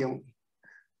உங்களுக்கே தெரியும்.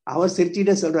 அவர்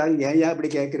சிரிச்சுட்டே சொல்றாரு, ஏன் அப்படி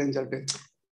கேட்குறேன்னு சொல்லிட்டு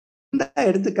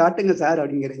எடுத்து காட்டுங்க சார்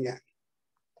அப்படிங்கிறீங்க.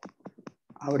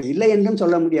 அவர் இல்லை என்றும்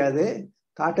சொல்ல முடியாது,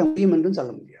 காட்ட முடியும் என்றும்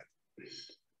சொல்ல முடியாது.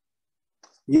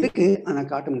 இருக்கு ஆனா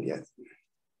காட்ட முடியாது.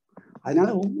 அதனால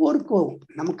ஒவ்வொருக்கும்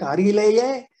நமக்கு அருகிலேயே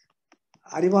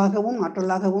அறிவாகவும்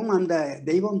ஆற்றலாகவும் அந்த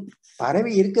தெய்வம்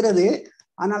பரவி இருக்கிறது.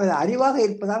 ஆனால் அது அறிவாக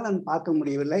இருப்பதால் நான் பார்க்க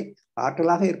முடியவில்லை,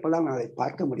 ஆற்றலாக இருப்பதால் நான் அதை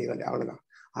பார்க்க முடியவில்லை, அவ்வளவுதான்.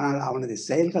 ஆனால் அவனது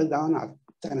செயல்கள் தான்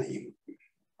அத்தனையும்.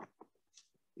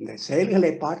 இந்த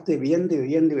செயல்களை பார்த்து வியந்து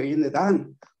வியந்து விழுந்துதான்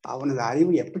அவனது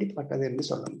அறிவு எப்படிப்பட்டது என்று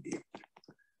சொல்ல முடியும்,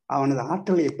 அவனது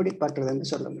ஆற்றல் எப்படிப்பட்டது என்று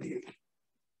சொல்ல முடியும்.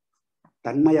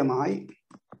 தன்மயமாய்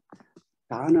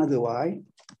தானதுவாய்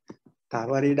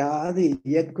தவறிடாது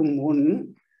இயக்கும் முன்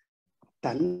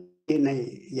தன்னை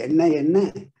என்ன என்ன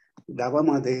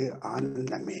தவமது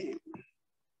ஆனந்தமே.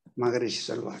 மகரிஷி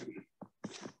சொல்வார்,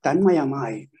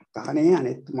 தன்மயமாய் தானே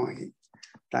அனைத்துமாகி,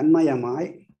 தன்மயமாய்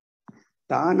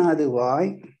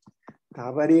தானதுவாய்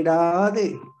தவறிடாது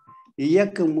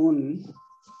இயக்கும் முன்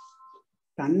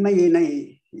தன்மையினை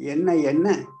என்ன என்ன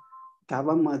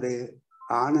தவமது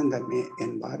ஆனந்தமே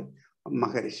என்பார்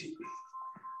மகரிஷி.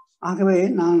 ஆகவே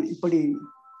நான் இப்படி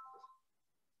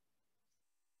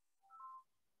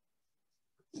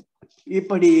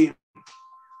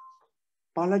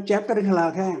பல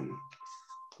சாப்டர்களாக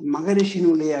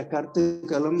மகரிஷியினுடைய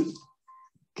கருத்துக்களும்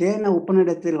கேன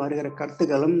உபநிடத்தில் வருகிற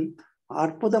கருத்துக்களும்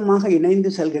அற்புதமாக இணைந்து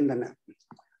செல்கின்றன.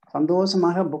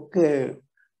 சந்தோஷமாக புக்கு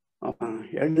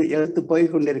எழுத்து போய்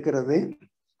கொண்டிருக்கிறது.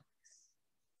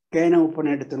 கேன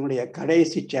உபநிடத்தினுடைய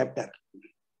கடைசி சாப்டர்.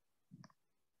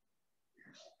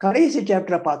 கடைசி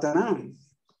சாப்டரை பார்த்தோன்னா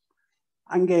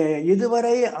அங்கே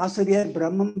இதுவரை ஆசிரியர்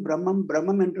பிரம்மம் பிரம்மம்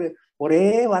பிரம்மம் என்று ஒரே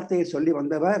வார்த்தையை சொல்லி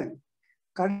வந்தவர்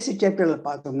கடைசி சாப்டர்ல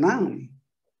பார்த்தோம்னா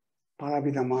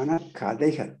பலவிதமான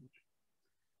கதைகள்.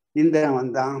 இந்திரன்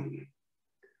வந்தான்,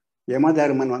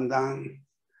 யமதர்மன் வந்தான்,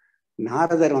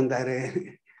 நாரதர் வந்தாரு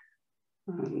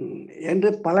என்று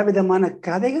பலவிதமான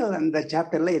கதைகள் அந்த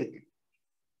சாப்டர்ல இருக்கு.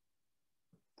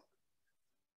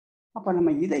 அப்ப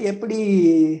நம்ம இதை எப்படி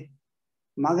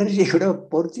மகரிஷி கூட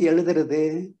பொருத்தி எழுதுறது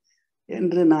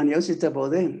என்று நான் யோசித்த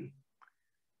போது,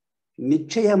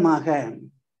 நிச்சயமாக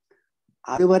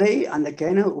அதுவரை அந்த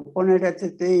கேன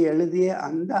உபநிடத்தை எழுதிய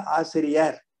அந்த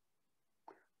ஆசிரியர்,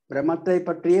 பிரம்மத்தை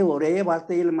பற்றிய ஒரே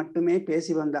வார்த்தையில் மட்டுமே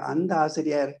பேசி வந்த அந்த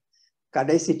ஆசிரியர்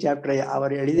கடைசி சாப்டரை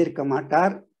அவர் எழுதியிருக்க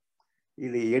மாட்டார்.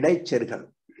 இது இடைச்செருகள்.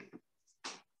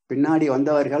 பின்னாடி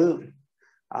வந்தவர்கள்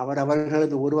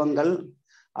அவரவர்களது உருவங்கள்,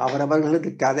 அவரவர்களது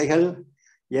கதைகள்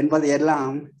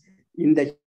என்பதையெல்லாம் இந்த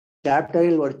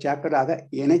சாப்டரில் ஒரு சாப்டராக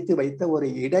இணைத்து வைத்த ஒரு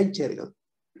இடைச்செருகள்.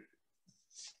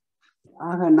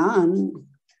 ஆக நான்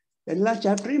எல்லா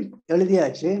சாப்டரையும்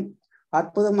எழுதியாச்சு.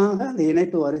 அற்புதமாக அந்த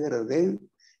இணைப்பு வருகிறது.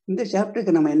 இந்த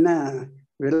சாப்டருக்கு நம்ம என்ன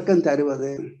விளக்கம்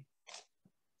தருவது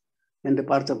என்று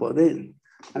பார்த்தபோது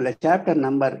அந்த சாப்டர்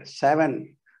நம்பர் 7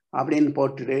 அப்படின்னு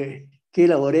போட்டுட்டு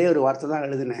கீழே ஒரே ஒரு வார்த்தை தான்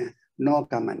எழுதினேன், நோ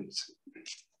கமெண்ட்ஸ்.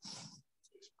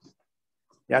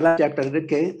 எல்லா சாப்டர்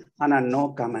இருக்கு, ஆனா நோ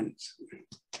கமெண்ட்ஸ்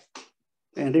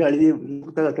என்று எழுதி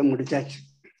புத்தகத்தை முடிச்சாச்சு.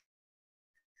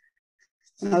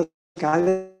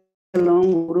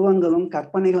 உருவங்களும்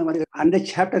கற்பனைகளும் அந்த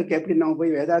சாப்டருக்கு எப்படி நம்ம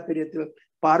போய் வேதாத்திரியத்தில்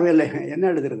பார்வையில் என்ன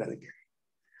எழுதுறது? அதுக்கு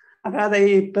அதை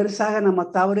பெருசாக நம்ம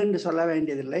தவறு என்று சொல்ல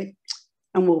வேண்டியதில்லை,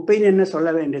 நம்ம ஒப்பீனியன் சொல்ல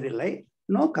வேண்டியதில்லை,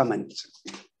 நோ கமெண்ட்ஸ்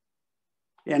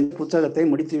என் புத்தகத்தை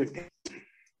முடித்து விட்டேன்.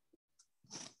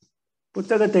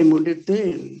 புத்தகத்தை முடித்து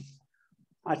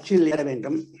அச்சில் ஏற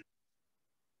வேண்டும்.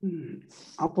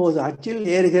 அப்போது அச்சில்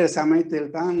ஏறுகிற சமயத்தில்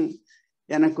தான்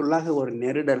எனக்குள்ளாக ஒரு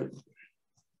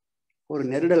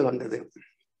நெருடல் வந்தது.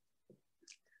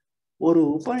 ஒரு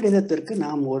உபநிடதத்திற்கு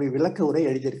நாம் ஒரு விளக்க உரை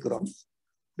எழுதியிருக்கிறோம்,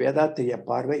 வேதாத்திரிய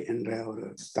பார்வை என்ற ஒரு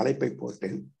தலைப்பை போட்டு.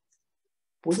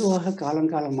 பொதுவாக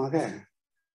காலங்காலமாக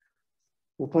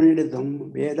உபநிடதம்,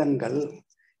 வேதங்கள்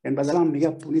என்பதெல்லாம் மிக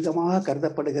புனிதமாக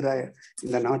கருதப்படுகிற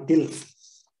இந்த நாட்டில்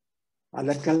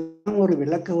அதற்கெல்லாம் ஒரு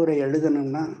விளக்க உரை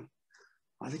எழுதணும்னா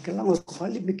அதுக்கெல்லாம் ஒரு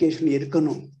குவாலிஃபிகேஷன்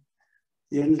இருக்கணும்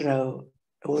என்ற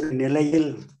ஒரு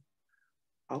நிலையில்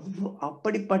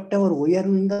அப்படிப்பட்ட ஒரு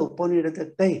உயர்ந்த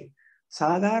உபநிடதத்தை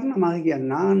சாதாரணமாகிய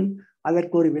நான்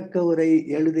அதற்கு ஒரு விளக்க உரை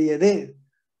எழுதியது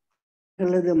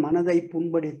அல்லது மனதை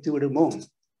புண்படுத்தி விடுமோ?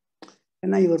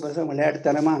 ஏன்னா இவர் பசங்க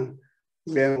விளையாட்டுத்தனமா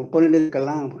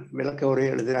உபநிடதத்துக்கெல்லாம் விளக்க உரை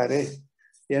எழுதுகிறாரு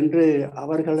என்று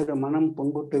அவர்களது மனம்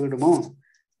புண்பட்டு விடுமோ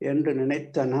என்று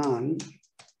நினைத்த நான்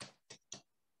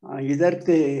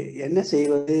இதற்கு என்ன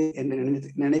செய்வது என்று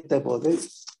நினைத்த போது,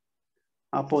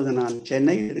 அப்போது நான்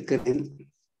சென்னையில் இருக்கிறேன்.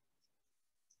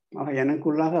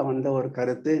 எனக்குள்ளாக வந்த ஒரு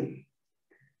கருத்து,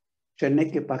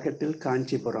 சென்னைக்கு பக்கத்தில்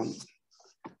காஞ்சிபுரம்,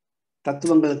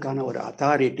 தத்துவங்களுக்கான ஒரு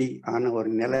அத்தாரிட்டி ஆன ஒரு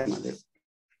நிலையம் அது.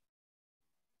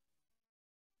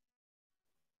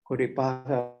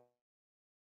 குறிப்பாக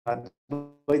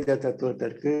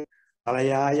தத்துவத்திற்கு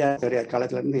தலையாய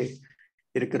காலத்திலிருந்து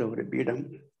இருக்கிற ஒரு பீடம்.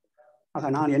 ஆக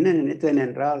நான் என்ன நினைத்தேன்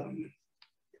என்றால்,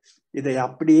 இதை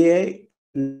அப்படியே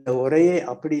இந்த உரையை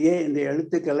அப்படியே இந்த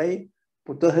எழுத்துக்களை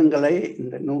புத்தகங்களை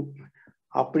இந்த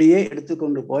அப்படியே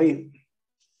எடுத்துக்கொண்டு போய்,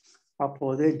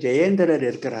 அப்போது ஜெயேந்திரர்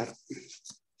இருக்கிறார்,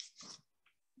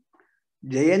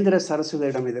 ஜெயேந்திர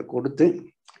சரஸ்வதியிடம் இதை கொடுத்து,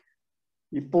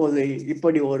 இப்போது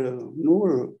இப்படி ஒரு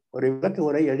நூல், ஒரு விளக்க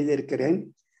உரை எழுதியிருக்கிறேன்,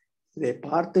 இதை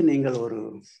பார்த்து நீங்கள்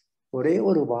ஒரே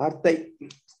ஒரு வார்த்தை,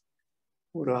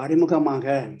 ஒரு அறிமுகமாக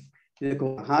இதுக்கு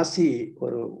ஆசி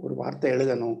ஒரு வார்த்தை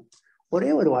எழுதணும், ஒரே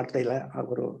ஒரு வார்த்தையில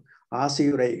ஒரு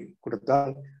ஆசியுரை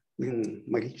கொடுத்தால்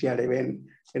மகிழ்ச்சி அடைவேன்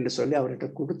என்று சொல்லி அவர்கிட்ட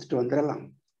கொடுத்துட்டு வந்துடலாம்.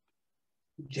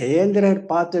 ஜெயேந்திரர்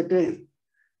பார்த்துட்டு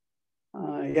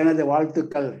எனது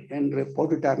வாழ்த்துக்கள் என்று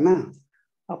போட்டுட்டார்னா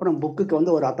அப்புறம்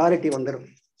புக்குக்கு ஒரு அத்தாரிட்டி வந்துடும்,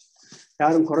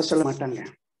 யாரும் குறை சொல்ல மாட்டாங்க.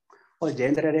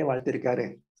 ஜெயேந்திரரே வாழ்த்திருக்காரு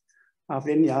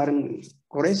அப்படின்னு யாரும்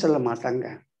குறை சொல்ல மாட்டாங்க.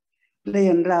 இல்லை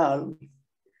என்றால்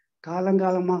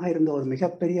காலங்காலமாக இருந்த ஒரு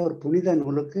மிகப்பெரிய ஒரு புனித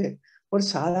நூலுக்கு ஒரு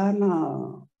சாதாரண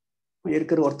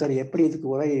இருக்கிற ஒருத்தர் எப்படி இதுக்கு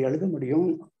உரையை எழுத முடியும்,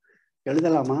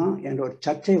 எழுதலாமா என்ற ஒரு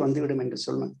சர்ச்சை வந்துவிடும் என்று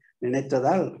சொல்ல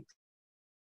நினைத்ததால்,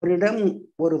 அவரிடம்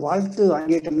ஒரு வாழ்த்து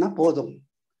வாங்கிட்டோம்னா போதும்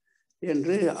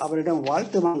என்று அவரிடம்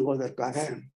வாழ்த்து வாங்குவதற்காக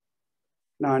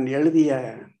நான் எழுதிய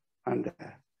அந்த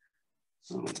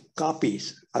காப்பீஸ்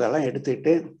அதெல்லாம்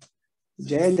எடுத்துட்டு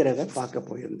ஜெயேந்திரரை பார்க்க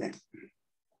போயிருந்தேன்.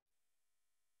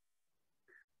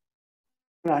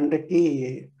 அன்றைக்கு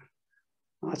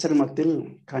ஆசிரமத்தில்,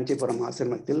 காஞ்சிபுரம்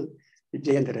ஆசிரமத்தில்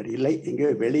ஜெயேந்திரர் இல்லை, எங்கேயோ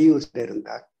வெளியூர்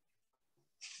இருந்தார்.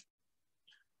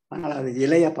 ஆனால் அது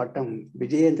இளைய பட்டம்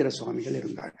விஜயேந்திர சுவாமிகள்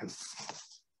இருந்தார்கள்.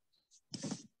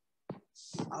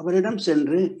 அவரிடம்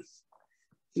சென்று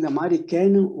இந்த மாதிரி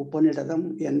கேணு உபநிடதம்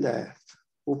என்ற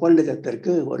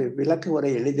உபநிடதத்திற்கு ஒரு விளக்க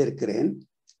உரை எழுதியிருக்கிறேன்,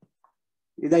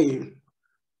 இதை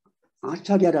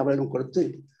ஆச்சாரியார் அவரிடம் கொடுத்து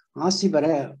ஆசி பெற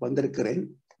வந்திருக்கிறேன்,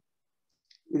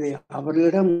 இதை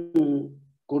அவர்களிடம்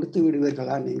கொடுத்து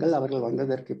விடுவீர்களா நீங்கள் அவர்கள்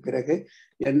வந்ததற்கு பிறகு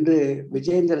என்று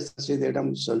விஜயேந்திர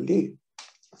சரஸ்வதியிடம் சொல்லி,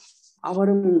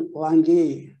 அவரும் வாங்கி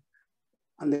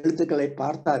அந்த எழுத்துக்களை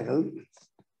பார்த்தார்கள்.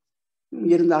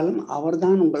 இருந்தாலும்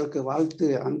அவர்தான் உங்களுக்கு வாழ்த்து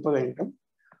அனுப்ப வேண்டும்,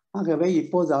 ஆகவே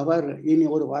இப்போது அவர் இனி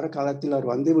ஒரு வார காலத்தில்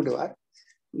அவர் வந்து விடுவார்,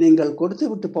 நீங்கள் கொடுத்து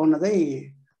விட்டு போனதை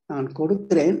நான்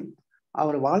கொடுக்கிறேன்,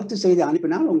 அவர் வாழ்த்து செய்து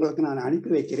அனுப்பினால் உங்களுக்கு நான்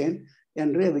அனுப்பி வைக்கிறேன்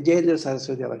என்று விஜயேந்திர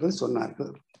சரஸ்வதி அவர்கள்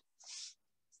சொன்னார்கள்.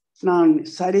 நான்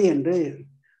சரி என்று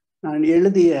நான்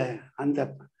எழுதிய அந்த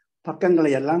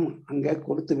பக்கங்களை எல்லாம் அங்கே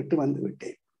கொடுத்து விட்டு வந்து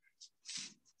விட்டேன்.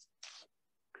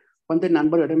 வந்து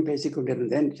நண்பரிடம் பேசிக்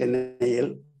கொண்டிருந்தேன்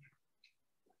சென்னையில்.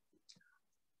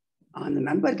 அந்த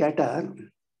நண்பர் கேட்டார்,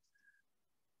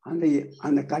 அந்த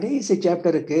அந்த கடைசி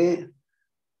சாப்டருக்கு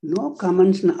நோ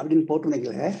கமெண்ட்ஸ் அப்படின்னு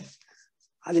போட்டிருந்தீங்களே,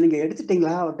 அது நீங்க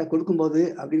எடுத்துட்டீங்களா அவர்கிட்ட கொடுக்கும்போது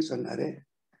அப்படின்னு சொன்னாரு.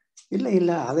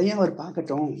 இல்லை அதையும் அவர்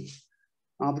பார்க்கட்டும்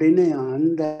அப்படின்னு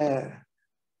அந்த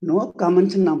நோ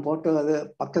கமெண்ட்ஸ் நான் போட்டது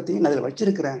பக்கத்தையும் அதில்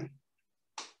வச்சிருக்கிறேன்.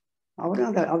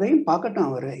 அவரும் அதையும் பார்க்கட்டும்,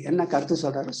 அவர் என்ன கருத்து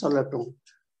சொல்றாரு சொல்லட்டும்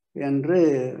என்று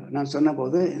நான்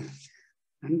சொன்னபோது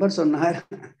நண்பர் சொன்னார்,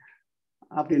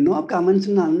 அப்படி நோ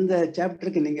கமெண்ட்ஸ்ன்னு அந்த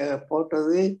சாப்டருக்கு நீங்க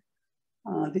போட்டது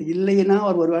அது இல்லைன்னா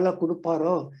அவர் ஒருவேளை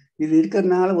கொடுப்பாரோ, இது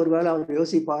இருக்கிறதுனால ஒருவேளை அவர்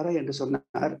யோசிப்பாரோ என்று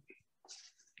சொன்னார்.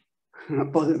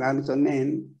 அப்போது நான்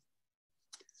சொன்னேன்,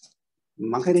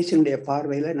 மகரிஷியுடைய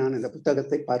பார்வையில நான் இந்த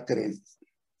புத்தகத்தை பார்க்கிறேன்.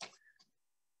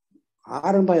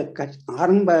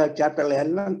 ஆரம்ப சாப்டர்ல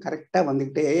எல்லாம் கரெக்டா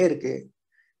வந்துகிட்டே இருக்கு,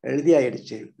 எழுதி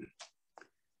ஆயிடுச்சு.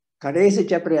 கடைசி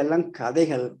சாப்டர் எல்லாம்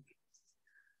கதைகள்.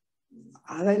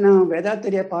 அதை நான்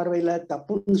வேதாத்திரிய பார்வையில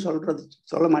தப்புன்னு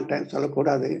சொல்ல மாட்டேன்,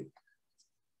 சொல்லக்கூடாது.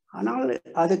 ஆனால்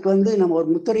அதுக்கு நம்ம ஒரு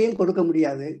முத்திரையும் கொடுக்க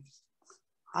முடியாது.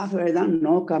 ஆகவேதான்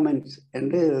நோ கமெண்ட்ஸ்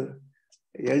என்று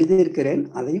எழுதியிருக்கிறேன்,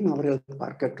 அதையும் அவர்கள்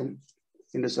பார்க்கட்டும்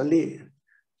என்று சொல்லி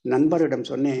நண்பரிடம்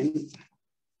சொன்னேன்.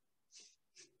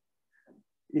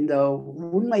 இந்த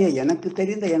உண்மையை, எனக்கு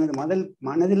தெரிந்த எனது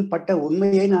மனதில் பட்ட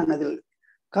உண்மையை நான் அதில்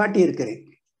காட்டியிருக்கிறேன்.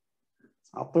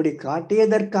 அப்படி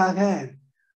காட்டியதற்காக,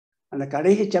 அந்த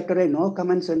கடைசி சாப்டரை நோ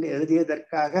கமெண்ட்ஸ் என்று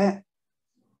எழுதியதற்காக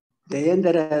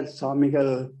ஜெயேந்திரர்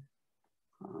சுவாமிகள்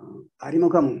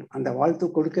அறிமுகம் அந்த வாழ்த்து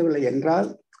கொடுக்கவில்லை என்றால்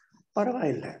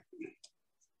பரவாயில்லை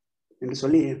என்று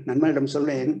சொல்லி நண்பனிடம்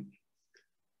சொல்லேன்.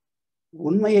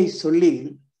 உண்மையை சொல்லி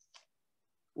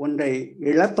ஒன்றை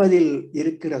இழப்பதில்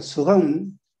இருக்கிற சுகம்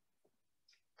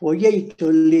பொய்யை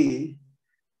சொல்லி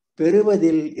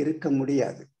பெறுவதில் இருக்க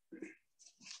முடியாது.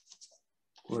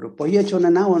 ஒரு பொய்யை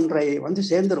சொன்னா ஒன்றை வந்து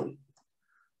சேர்ந்துரும்,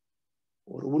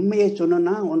 ஒரு உண்மையை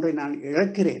சொன்னா ஒன்றை நான்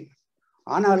இழக்கிறேன்.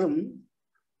 ஆனாலும்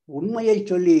உண்மையை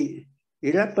சொல்லி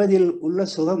இழப்பதில் உள்ள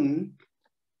சுகம்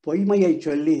பொய்மையை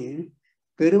சொல்லி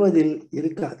பெறுவதில்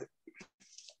இருக்காது.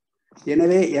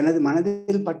 எனவே எனது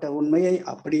மனதில் பட்ட உண்மையை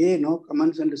அப்படியே நோ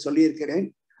கமெண்ட்ஸ் என்று சொல்லியிருக்கிறேன்.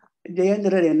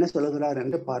 ஜெயேந்திரர் என்ன சொல்லுகிறார்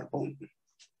என்று பார்ப்போம்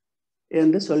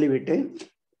என்று சொல்லிவிட்டு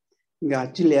இங்கு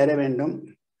அச்சில் ஏற வேண்டும்.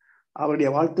 அவருடைய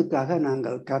வாழ்த்துக்காக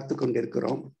நாங்கள் காத்து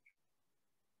கொண்டிருக்கிறோம்.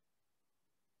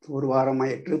 ஒரு வாரம்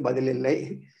ஆயிற்று, பதில் இல்லை.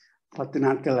 10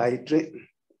 நாட்கள் ஆயிற்று.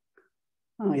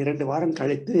 2 வாரம்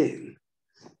கழித்து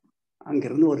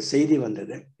அங்கிருந்து ஒரு செய்தி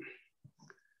வந்தது.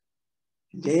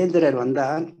 ஜெயேந்திரர்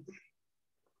வந்தார்.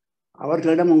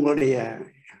 அவர்களிடம் உங்களுடைய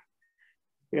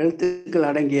எழுத்துக்கள்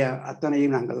அடங்கிய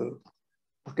அத்தனையும் நாங்கள்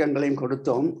பக்கங்களையும்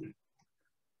கொடுத்தோம்.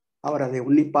 அவர் அதை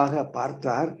உன்னிப்பாக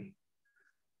பார்த்தார்.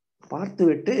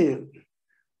 பார்த்துவிட்டு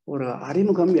ஒரு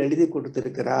அறிமுகம் எழுதி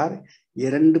கொடுத்திருக்கிறார்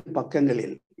 2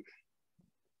 பக்கங்களில்.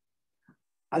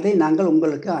 அதை நாங்கள்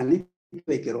உங்களுக்கு அனுப்பி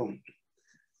வைக்கிறோம்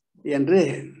என்று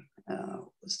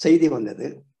செய்தி வந்தது.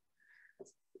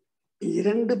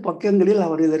 2 பக்கங்களில்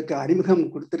அவர் இதற்கு அறிமுகம்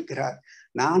கொடுத்திருக்கிறார்.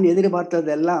 நான்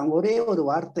எதிர்பார்த்ததெல்லாம் ஒரே ஒரு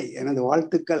வார்த்தை, எனது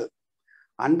வாழ்த்துக்கள்,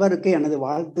 அன்பருக்கு எனது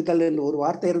வாழ்த்துக்கள் என்று ஒரு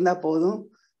வார்த்தை இருந்தா போதும்,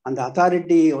 அந்த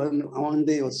அத்தாரிட்டி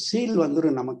வந்து சீல்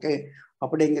வந்துடும் நமக்கு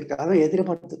அப்படிங்கிறதுக்காக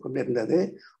எதிர்பார்த்து கொண்டிருந்தது.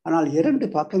 ஆனால் 2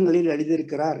 பக்கங்களில்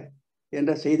எழுதியிருக்கிறார்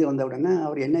என்ற செய்தி வந்தவுடனே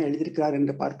அவர் என்ன எழுதியிருக்கிறார்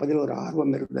என்று பார்ப்பதில் ஒரு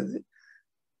ஆர்வம் இருந்தது.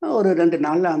 ஒரு 2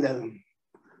 நாள்ல அந்த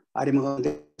அறிமுகம்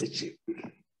வந்துச்சு.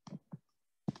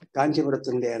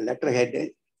 காஞ்சிபுரத்தினுடைய லெட்டர் ஹெட்,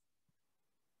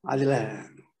 அதுல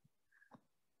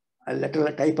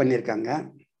லெட்டர்ல டைப் பண்ணியிருக்காங்க.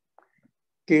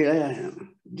 கீழே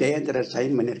ஜெயேந்திரர்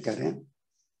சைன் பண்ணியிருக்காரு.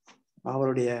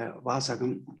 அவருடைய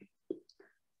வாசகம்.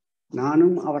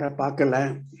 நானும் அவரை பார்க்கல,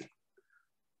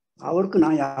 அவருக்கு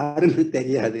நான் யாருன்னு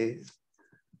தெரியாது.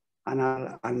 ஆனால்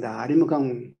அந்த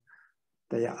அறிமுகம்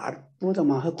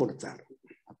அற்புதமாக கொடுத்தார்.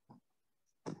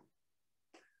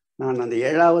 நான் அந்த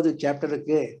 7வது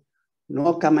சாப்டருக்கு நோ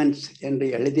கமெண்ட்ஸ் என்று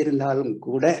எழுதியிருந்தாலும்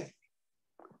கூட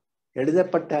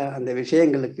எழுதப்பட்ட அந்த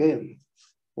விஷயங்களுக்கு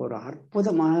ஒரு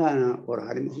அற்புதமாக ஒரு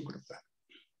அறிமுகம் கொடுத்தார்.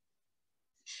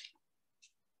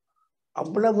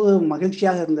 அவ்வளவு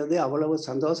மகிழ்ச்சியாக இருந்தது, அவ்வளவு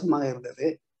சந்தோஷமாக இருந்தது.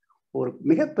 ஒரு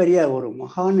மிகப்பெரிய ஒரு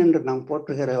மகான் என்று நாம்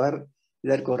போற்றுகிறவர்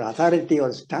இதற்கு ஒரு அத்தாரிட்டி,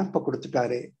 ஒரு ஸ்டாம்பை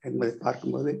கொடுத்துட்டாரு என்பதை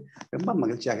பார்க்கும்போது ரொம்ப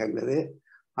மகிழ்ச்சியாக இருந்தது.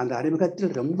 அந்த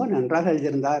அறிமுகத்தில் ரொம்ப நன்றாக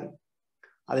எழுதியிருந்தார்.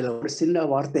 அதில் ஒரு சின்ன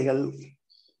வார்த்தைகள்,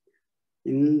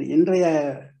 இன்றைய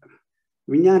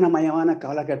விஞ்ஞானமயமான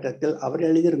காலகட்டத்தில் அவர்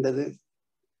எழுதியிருந்தது,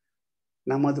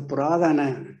 நமது புராதன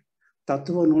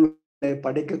தத்துவ நூல்களை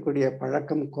படிக்கக்கூடிய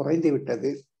பழக்கம் குறைந்து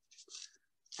விட்டது.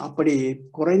 அப்படி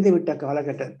குறைந்து விட்ட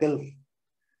காலகட்டத்தில்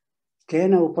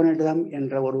கேன உபநிடதம்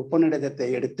என்ற ஒரு உபநிடதத்தை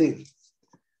எடுத்து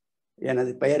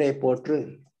எனது பெயரை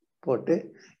போட்டு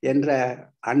என்ற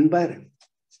அன்பர்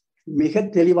மிக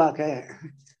தெளிவாக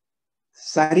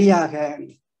சரியாக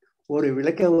ஒரு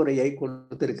விளக்க உரையை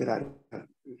கொடுத்திருக்கிறார்.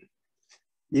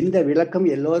 இந்த விளக்கம்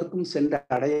எல்லோருக்கும் சென்று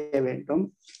அடைய வேண்டும்.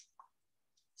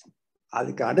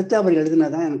 அதுக்கு அடுத்து அவர்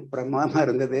எழுதினதான் எனக்கு பிரமாதமா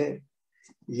இருந்தது.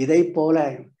 இதை போல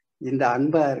இந்த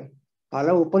அன்பர்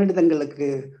பல உபநிடதங்களுக்கு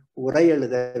உரை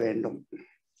எழுத வேண்டும்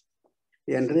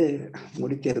என்று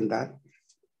முடித்திருந்தார்.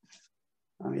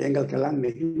 எங்களுக்கெல்லாம்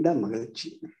மிகுந்த மகிழ்ச்சி.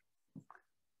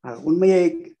 உண்மையை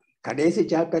கடைசி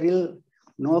சாப்டரில்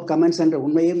நோ கமெண்ட்ஸ் என்ற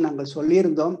உண்மையும் நாங்கள்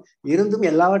சொல்லியிருந்தோம். இருந்தும்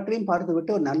எல்லாவற்றையும்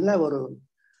பார்த்துவிட்டு ஒரு நல்ல ஒரு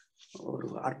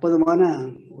அற்புதமான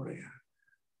ஒரு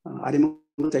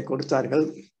அறிமுகத்தை கொடுத்தார்கள்.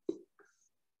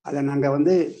 அதை நாங்கள்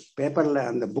பேப்பர்ல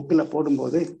அந்த புக்கில்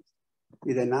போடும்போது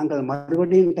இதை நாங்கள்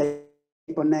மறுபடியும்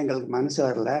டைப் பண்ண எங்களுக்கு மனசு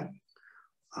வரல.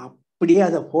 அப்படியே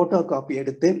அதை போட்டோ காப்பி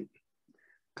எடுத்து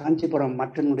காஞ்சிபுரம்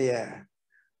மற்றனுடைய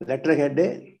லெட்டர் ஹெட்டு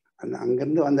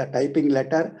அங்கிருந்து வந்த டைப்பிங்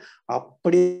லெட்டர்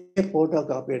அப்படியே போட்டோ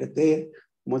காப்பி எடுத்து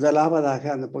முதலாவதாக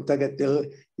அந்த புத்தகத்தில்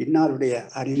இன்னாருடைய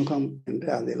அறிமுகம் என்று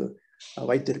அதில்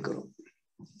வைத்திருக்கிறோம்.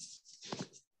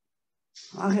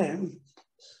 ஆக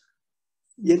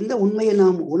எந்த உண்மையை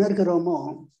நாம் உணர்கிறோமோ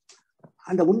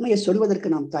அந்த உண்மையை சொல்வதற்கு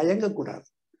நாம் தயங்கக்கூடாது.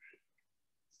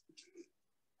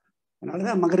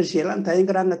 அதனாலதான் மகரிஷி எல்லாம்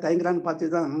தயங்குறாங்க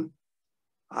பார்த்துதான்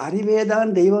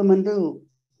அறிவேதான் தெய்வம் என்று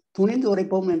துணிந்து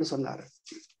உரைப்போம் என்று சொன்னார்.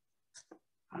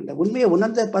 அந்த உண்மையை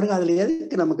உணர்ந்த பிறகு அதுல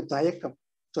எதுக்கு நமக்கு தயக்கம்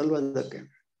சொல்வதற்கு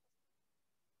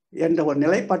என்ற ஒரு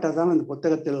நிலைப்பாட்டை தான் அந்த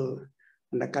புத்தகத்தில்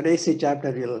அந்த கடைசி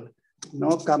சாப்டரில்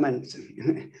நோ கமெண்ட்ஸ்.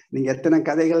 நீங்க எத்தனை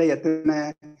கதைகளை எத்தனை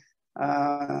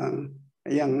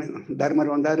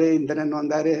தர்மர் வந்தாரு, இந்திரன்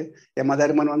வந்தாரு, யம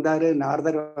தர்மன் வந்தாரு,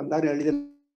 நாரதர் வந்தாரு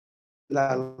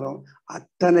எழுதினாலும்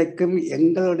அத்தனைக்கும்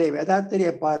எங்களுடைய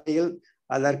வேதாத்திரிய பார்வையில்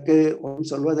அதற்கு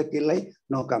சொல்வதற்கு இல்லை,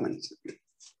 நோ கமெண்ட்ஸ்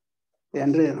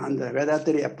என்று அந்த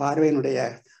வேதாத்திரிய பார்வையினுடைய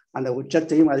அந்த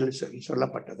உச்சத்தையும் அதில்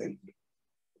சொல்லப்பட்டது.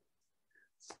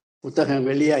 புத்தகம்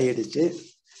வெளியாகிடுச்சு,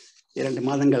 2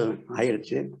 மாதங்கள்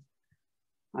ஆயிடுச்சு.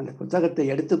 அந்த புத்தகத்தை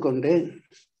எடுத்துக்கொண்டு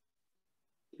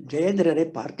ஜெயேந்திரரை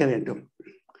பார்க்க வேண்டும்,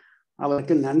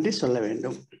 அவருக்கு நன்றி சொல்ல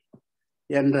வேண்டும்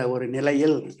என்ற ஒரு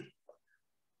நிலையில்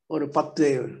ஒரு 10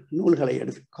 நூல்களை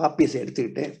காப்பீஸ்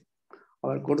எடுத்துக்கிட்டு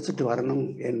அவர் கொடுத்துட்டு வரணும்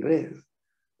என்று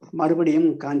மறுபடியும்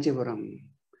காஞ்சிபுரம்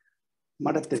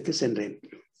மடத்திற்கு சென்றேன்.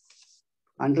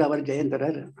 அன்று அவர்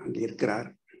ஜெயேந்திரர் அங்கே இருக்கிறார்.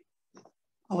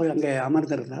 அவர் அங்கே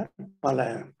அமர்ந்திருந்தார். பல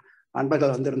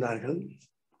அன்பர்கள் வந்திருந்தார்கள்.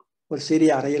 ஒரு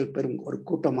சிறிய அறையில் பெரும் ஒரு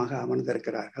கூட்டமாக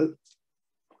அமர்ந்திருக்கிறார்கள்.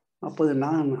 அப்போது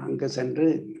நான் அங்கு சென்று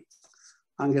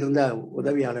அங்கிருந்த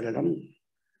உதவியாளரிடம்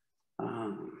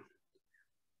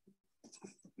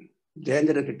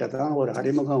ஜெயேந்திரர்கிட்ட தான் ஒரு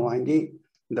அறிமுகம் வாங்கி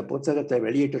இந்த புத்தகத்தை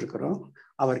வெளியிட்டு இருக்கிறோம்,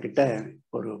 அவர்கிட்ட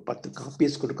ஒரு 10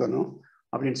 காப்பீஸ் கொடுக்கணும்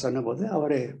அப்படின்னு சொன்னபோது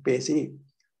அவர் பேசி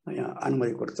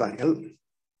அனுமதி கொடுத்தார்கள்.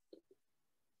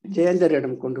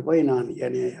 ஜெயேந்திரரிடம் கொண்டு போய் நான்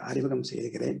என்னை அறிமுகம்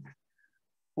செய்கிறேன்.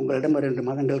 உங்களிடம் 2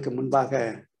 மாதங்களுக்கு முன்பாக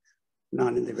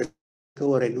நான் இந்த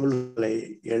ஒரு நூல்களை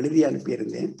எழுதி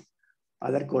அனுப்பியிருந்தேன்.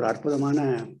 அதற்கு ஒரு அற்புதமான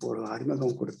ஒரு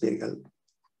அறிமுகம் கொடுத்தீர்கள்.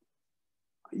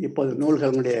 இப்போது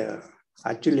நூல்களுடைய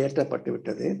அச்சில் ஏற்றப்பட்டு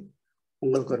விட்டது.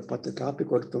 உங்களுக்கு ஒரு 10 காப்பி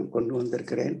கொண்டு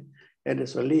வந்திருக்கிறேன் என்று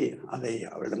சொல்லி அதை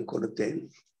அவரிடம் கொடுத்தேன்.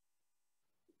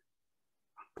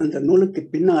 அந்த நூலுக்கு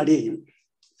பின்னாடி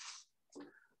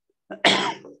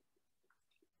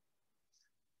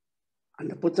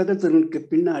அந்த புத்தகத்திற்கு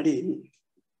பின்னாடி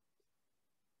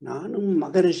நானும்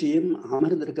மகரிஷியும்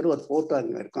அமர்ந்திருக்கிற ஒரு போட்டோ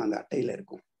அங்க இருக்கும், அந்த அட்டையில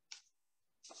இருக்கும்.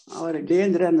 அவர்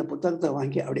ஜெயேந்திரன் அந்த புத்தகத்தை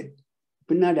வாங்கி அப்படியே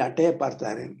பின்னாடி அட்டையை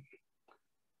பார்த்தாரு.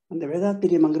 அந்த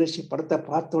வேதாத்திரிய மகரிஷி படத்தை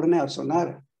பார்த்த உடனே அவர்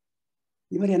சொன்னார்,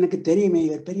 இவர் எனக்கு தெரியுமே,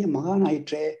 இவர் பெரிய மகான்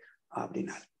ஆயிற்றே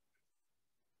அப்படின்னார்.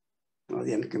 அது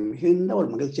எனக்கு மிகுந்த ஒரு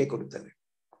மகிழ்ச்சியை கொடுத்தது.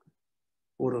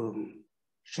 ஒரு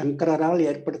சங்கரால்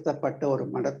ஏற்படுத்தப்பட்ட ஒரு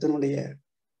மடத்தினுடைய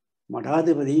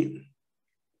மடாதிபதி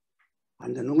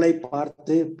அந்த நூலை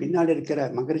பார்த்து பின்னாடி இருக்கிற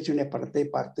மகரிஷியுடைய படத்தை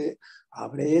பார்த்து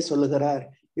அவரே சொல்லுகிறார்,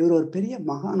 இவர் ஒரு பெரிய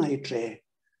மகான் ஆயிற்றே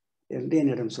என்று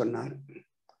என்னிடம் சொன்னார்.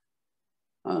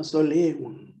 சொல்லி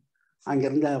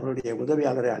அங்கிருந்த அவருடைய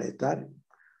உதவியாளரை அழைத்தார்.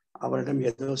 அவரிடம்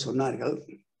ஏதோ சொன்னார்கள்.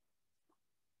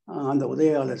 அந்த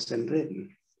உதவியாளர் சென்று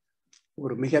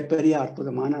ஒரு மிகப்பெரிய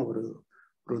அற்புதமான ஒரு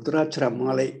ருத்ராட்சர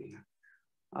மாலை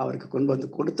அவருக்கு கொண்டு வந்து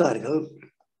கொடுத்தார்கள்.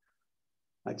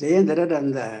 ஜெயேந்திரர்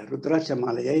அந்த ருத்ராட்ச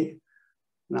மாலையை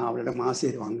நான் அவரிடம்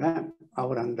ஆசீர்வாங்க.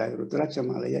 அவர் அந்த ருத்ராட்ச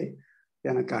மாலையை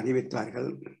எனக்கு அணிவித்தார்கள்.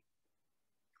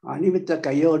 அணிவித்த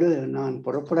கையோடு நான்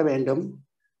புறப்பட வேண்டும்.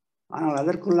 ஆனால்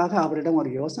அதற்குள்ளாக அவரிடம் ஒரு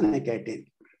யோசனை கேட்டேன்.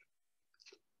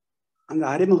 அந்த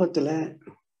அறிமுகத்துல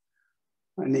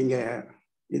நீங்க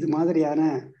இது மாதிரியான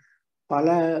பல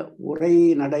உரை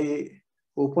நடை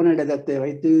உபநிடதத்தை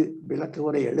வைத்து விளக்க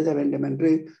உரை எழுத வேண்டும் என்று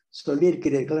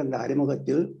சொல்லியிருக்கிறீர்கள் அந்த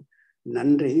அறிமுகத்தில்.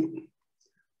 நன்றி.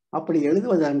 அப்படி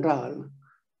எழுதுவதென்றால்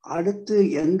அடுத்து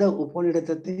எந்த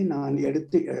உபநிடதத்தை நான்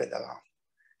எடுத்து எழுதலாம்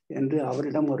என்று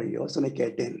அவரிடம் ஒரு யோசனை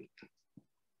கேட்டேன்.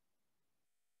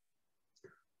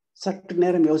 சற்று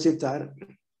நேரம் யோசித்தார்.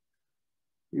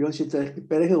 யோசித்ததற்கு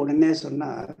பிறகு உடனே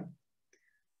சொன்னார்,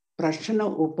 பிரஷ்ன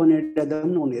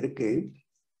உபநிடதம் ஒன்று இருக்கு.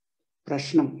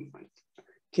 பிரஷ்னம்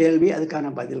கேள்வி, அதுக்கான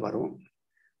பதில் வரும்.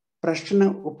 பிரஷ்ன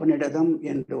உபநிடதம்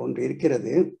என்று ஒன்று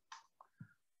இருக்கிறது.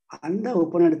 அந்த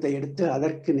உபநிடத்தை எடுத்து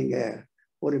அதற்கு நீங்க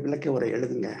ஒரு விளக்க உரை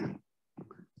எழுதுங்க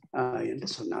என்று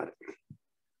சொன்னார்.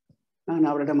 நான்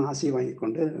அவரிடம் ஆசை வாங்கி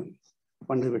கொண்டு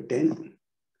வந்துவிட்டேன்.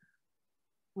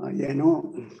 ஏனோ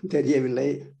தெரியவில்லை,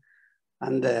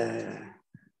 அந்த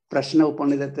பிரஷ்ன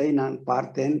உபநிடத்தை நான்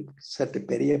பார்த்தேன். சற்று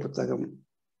பெரிய புத்தகம்,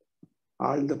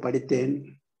 ஆழ்ந்து படித்தேன்.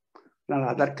 நான்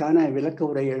அதற்கான விளக்க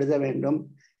உரை எழுத வேண்டும்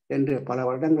என்று பல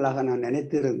வருடங்களாக நான்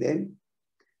நினைத்திருந்தேன்.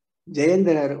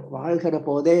 ஜெயேந்திரர் வாழ்கிற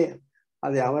போதே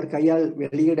அதை அவர் கையால்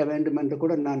வெளியிட வேண்டும் என்று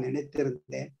கூட நான்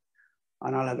நினைத்திருந்தேன்.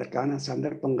 ஆனால் அதற்கான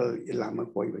சந்தர்ப்பங்கள்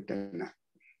இல்லாமல் போய்விட்டன.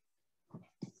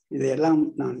 இதையெல்லாம்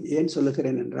நான் ஏன்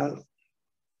சொல்லுகிறேன் என்றால்,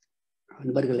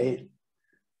 அன்பர்களே,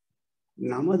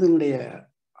 நமதுடைய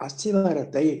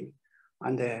அஸ்திவாரத்தை,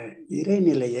 அந்த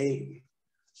இறைநிலையை,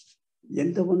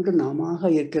 எந்த ஒன்று நாம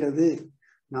இருக்கிறது,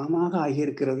 நாம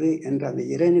ஆகியிருக்கிறது என்ற அந்த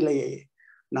இறைநிலையை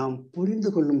நாம் புரிந்து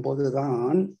கொள்ளும்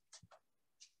போதுதான்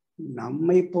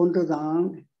நம்மை போன்றுதான்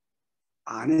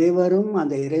அனைவரும்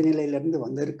அந்த இறைநிலையிலிருந்து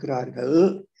வந்திருக்கிறார்கள்.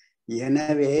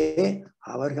 எனவே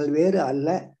அவர்கள் வேறு அல்ல,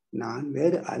 நான்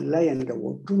வேறு அல்ல என்ற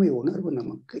ஒற்றுமை உணர்வு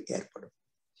நமக்கு ஏற்படும்.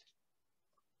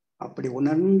 அப்படி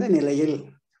உணர்ந்த நிலையில்,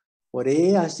 ஒரே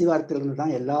அஸ்திவாரத்திலிருந்து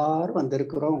தான் எல்லாரும்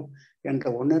வந்திருக்கிறோம் என்ற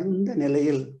உணர்ந்த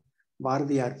நிலையில்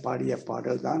பாரதியார் பாடிய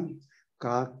பாடல் தான்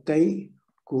காக்கை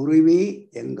குருவி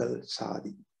எங்கள்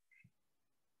சாதி.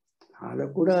 அத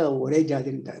கூட ஒரே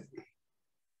ஜாதின்றார்.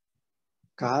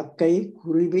 காக்கை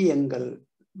குருவி எங்கள்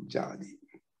ஜாதி,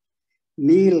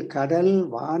 நீல் கடல்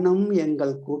வானம்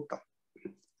எங்கள் கூட்டம்.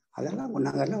 அதெல்லாம்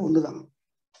நாங்கெல்லாம் ஒண்ணுதான்.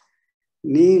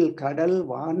 நீல் கடல்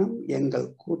வானம் எங்கள்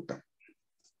கூட்டம்,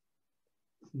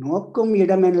 நோக்கும்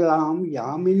இடமெல்லாம்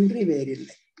யாமின்றி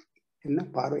வேறில்லை. என்ன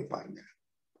பார்வை பாருங்க.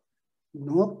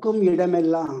 நோக்கும்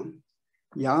இடமெல்லாம்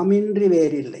யாமின்றி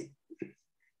வேறில்லை.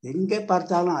 எங்க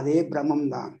பார்த்தாலும் அதே பிரம்மம்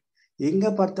தான், எங்க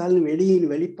பார்த்தாலும் வெளியின்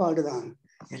வெளிப்பாடுதான்,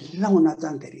 எல்லாம்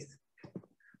ஒன்னாதான் தெரியுது.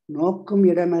 நோக்கும்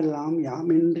இடமெல்லாம்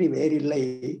யாமின்றி வேறில்லை,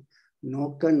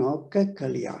 நோக்க நோக்க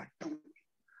களியாட்டம்.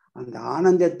 அந்த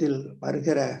ஆனந்தத்தில்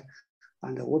வருகிற,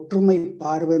 அந்த ஒற்றுமை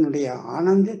பார்வையினுடைய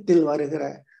ஆனந்தத்தில் வருகிற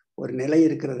ஒரு நிலை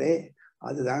இருக்கிறதே,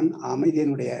 அதுதான்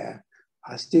அமைதியினுடைய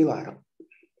அஸ்திவாரம்.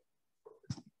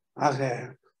 ஆக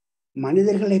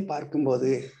மனிதர்களை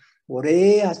பார்க்கும்போது ஒரே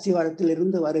அஸ்திவாரத்தில்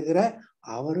இருந்து வருகிற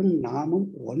அவரும் நாமும்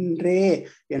ஒன்றே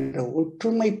என்ற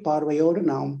ஒற்றுமை பார்வையோடு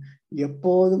நாம்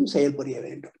எப்போதும் செயல்புரிய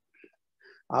வேண்டும்.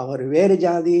 அவர் வேறு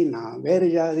ஜாதி, நான் வேறு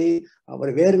ஜாதி,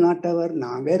 அவர் வேறு நாட்டவர்,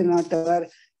 நான் வேறு நாட்டவர்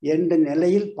என்ற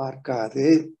நிலையில் பார்க்காது,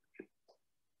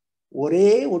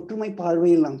 ஒரே ஒற்றுமை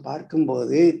பார்வையில் நாம்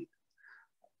பார்க்கும்போது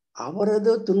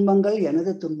அவரது துன்பங்கள்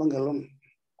எனது துன்பங்களும்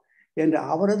என்ற,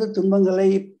 அவரது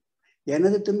துன்பங்களை,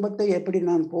 எனது துன்பத்தை எப்படி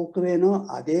நான் போக்குவேனோ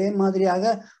அதே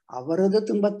மாதிரியாக அவரது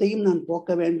துன்பத்தையும் நான்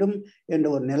போக்க வேண்டும் என்ற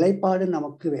ஒரு நிலைப்பாடு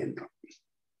நமக்கு வேண்டும்.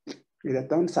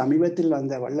 இதைத்தான் சமீபத்தில்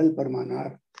வந்த வள்ளல்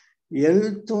பெருமானார் எல்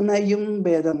துணையும்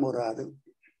பேதம் உறாது,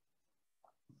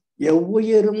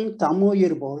 எவ்வுயிரும்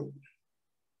தம்முயிர் போல்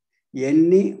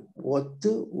எண்ணி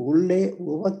ஒத்து உள்ளே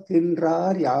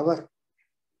உவக்கின்றார் யாவர்.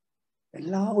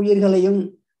 எல்லா உயிர்களையும்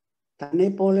தன்னை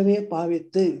போலவே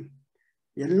பாவித்து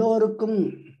எல்லோருக்கும்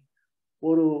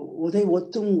ஒரு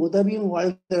ஒத்தும் உதவியும்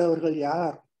வாழ்கிறவர்கள்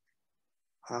யார்?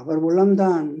 அவர்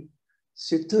உள்ளம்தான்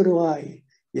சித்துருவாய்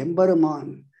எம்பெருமான்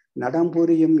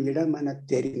நடம்புரியும் இடம் என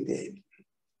தெரிந்தேன்.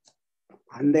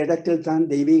 அந்த இடத்தில் தான்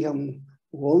தெய்வீகம்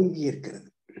ஓங்கி இருக்கிறது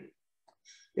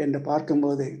என்று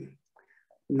பார்க்கும்போது,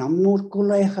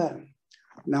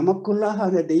 நமக்குள்ளாக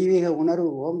அந்த தெய்வீக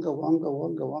உணர்வு ஓங்க ஓங்க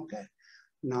ஓங்க ஓங்க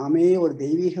நாமே ஒரு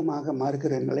தெய்வீகமாக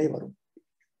மாறுகிற நிலை வரும்.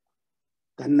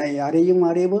 தன்னை அறியும்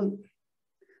அறிவு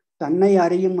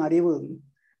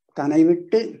தன்னை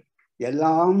விட்டு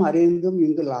எல்லாம் அறிந்தும்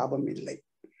இங்கு லாபம் இல்லை.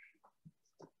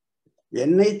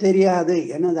 என்னை தெரியாது,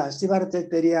 எனது அஸ்திவாரத்தை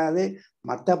தெரியாது,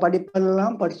 மற்ற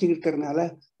படிப்பெல்லாம் படிச்சுக்கிட்டு இருக்கிறதுனால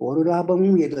ஒரு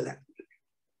லாபமும் இல்லை.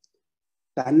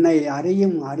 தன்னை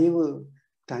அறியும் அறிவு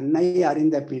தன்னை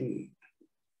அறிந்த பின்,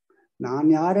 நான்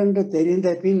யார் என்று தெரிந்த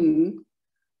பின்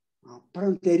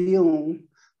அப்புறம் தெரியும்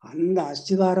அந்த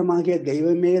அஸ்திவாரமாகிய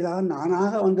தெய்வமே தான்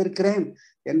நானாக வந்திருக்கிறேன்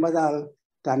என்பதால்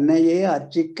தன்னையே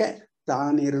அர்ச்சிக்க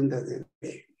தான் இருந்தது.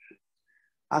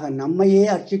 ஆக நம்மையே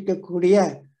அர்ச்சிக்கக்கூடிய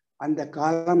அந்த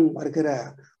காலம் வருகிற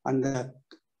அந்த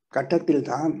கட்டத்தில்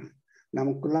தான்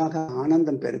நமக்குள்ளாக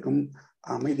ஆனந்தம் பெருகும்,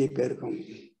 அமைதி பெருகும்.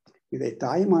 இதை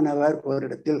தாய்மானவர் ஒரு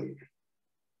இடத்தில்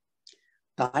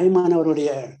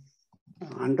தாய்மானவருடைய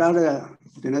அன்றாட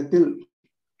தினத்தில்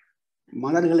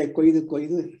மலர்களை கொய்து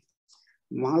கொய்து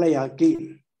மாலையாக்கி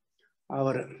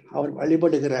அவர்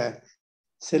வழிபடுகிற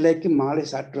சிலைக்கு மாலை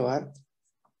சாற்றுவார்.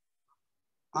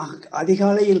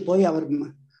 அதிகாலையில் போய் அவர்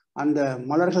அந்த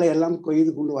மலர்களை எல்லாம்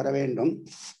கொய்து கொண்டு வர வேண்டும்.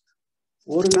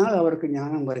 ஒரு நாள் அவருக்கு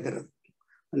ஞானம் வருகிறது.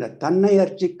 அந்த தன்னை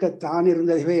அர்ச்சிக்க தான்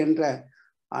இருந்ததுவே என்ற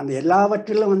அந்த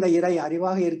எல்லாவற்றிலும் அந்த இறை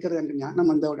அறிவாக இருக்கிறது என்ற ஞானம்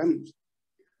வந்தவுடன்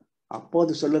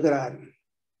அப்போது சொல்லுகிறார்,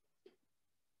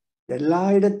 எல்லா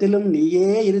இடத்திலும் நீயே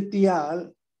இருத்தியால்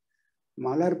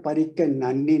மலர் பறிக்க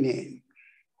நன்னினேன்.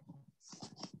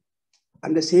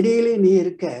 அந்த செடியிலே நீ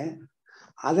இருக்க,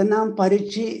 அதை நாம்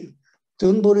பறிச்சு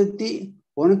துன்புறுத்தி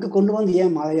உனக்கு கொண்டு வந்து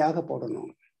ஏன் மாலையாக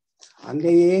போடணும்,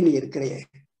 அங்கேயே நீ இருக்கிறையே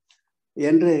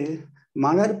என்று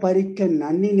மலர் பறிக்க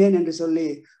நன்னினேன் என்று சொல்லி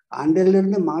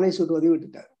அன்றிலிருந்து மாலை சுடுவதை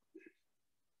விட்டுட்டார்.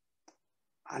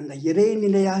 அந்த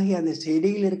இறைநிலையாகி அந்த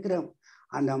செடியில் இருக்கிற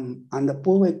அந்த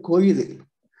பூவை கொய்து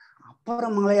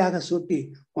அப்புறம் மாலையாக சூட்டி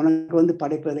உனக்கு வந்து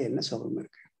படைப்பதில் என்ன சுகம்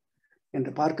இருக்கு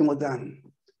என்று பார்க்கும்போது தான்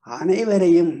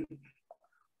அனைவரையும்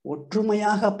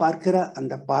ஒற்றுமையாக பார்க்கிற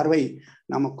அந்த பார்வை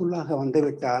நமக்குள்ளாக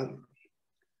வந்துவிட்டால்,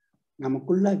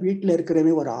 நமக்குள்ள வீட்டில்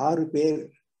இருக்கிறவே ஒரு 6 பேர்,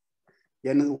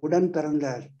 எனது உடன் பிறந்த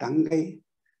தங்கை,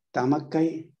 தமக்கை,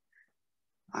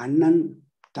 அண்ணன்,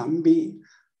 தம்பி,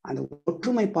 அந்த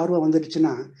ஒற்றுமை பார்வை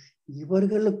வந்துடுச்சுன்னா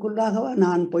இவர்களுக்குள்ளாக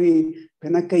நான் போய்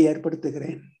பிணக்கை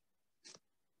ஏற்படுத்துகிறேன்.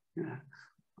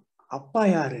 அப்பா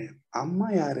யாரு, அம்மா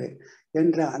யாரு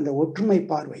என்ற அந்த ஒற்றுமை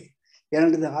பார்வை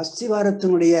எனது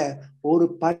அஸ்திவாரத்தினுடைய ஒரு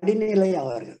படிநிலை.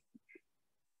 அவர்கள்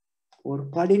ஒரு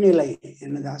படிநிலை.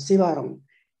 எனது அஸ்திவாரம்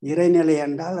இறைநிலை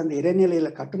என்றால் அந்த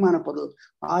இறைநிலையில கட்டுமான பொருள்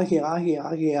ஆகி ஆகி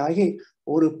ஆகி ஆகி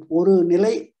ஒரு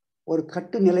நிலை, ஒரு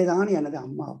கட்டு நிலைதான் எனது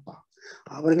அம்மா அப்பா.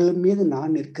 அவர்கள் மீது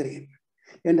நான் நிற்கிறேன்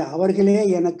என்று அவர்களே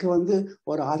எனக்கு வந்து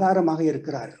ஒரு ஆதாரமாக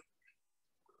இருக்கிறார்கள்.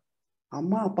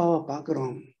 அம்மா அப்பாவை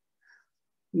பார்க்கிறோம்,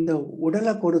 இந்த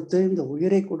உடலை கொடுத்து, இந்த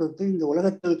உயிரை கொடுத்து, இந்த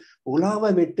உலகத்தில்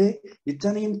உலாவ விட்டு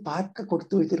இத்தனையும் பார்க்க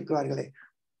கொடுத்து வைத்திருக்கிறார்களே,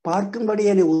 பார்க்கும்படி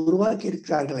என்னை உருவாக்கி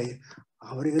இருக்கிறார்களே,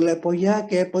 அவர்களை பொய்யா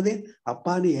கேட்பது,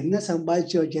 அப்பா நீ என்ன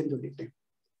சம்பாதிச்சு வச்சேன்னு சொல்லிட்டேன்.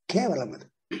 கேவலம் அது.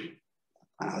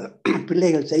 ஆனால்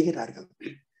பிள்ளைகள் செய்கிறார்கள்.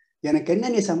 எனக்கு என்ன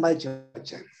நீ சம்பாதிச்சு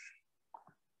வச்ச,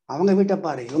 அவங்க வீட்டை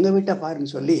பாரு, இவங்க வீட்டை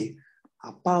பாருன்னு சொல்லி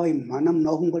அப்பாவை மனம்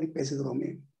நோகும்படி பேசுகிறோமே.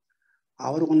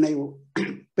 அவர் உன்னை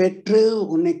பெற்று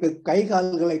உன்னை கை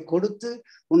கால்களை கொடுத்து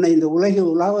உன்னை இந்த உலகில்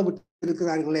உலாவ விட்டு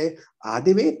இருக்கிறார்களே,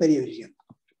 அதுவே பெரிய விஷயம்.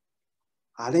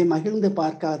 அதை மகிழ்ந்து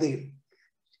பார்க்காது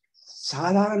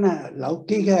சாதாரண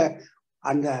லௌகீக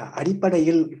அந்த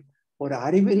அடிப்படையில் ஒரு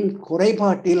அறிவின்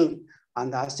குறைபாட்டில்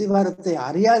அந்த அஸ்திவாரத்தை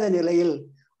அறியாத நிலையில்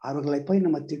அவர்களை போய்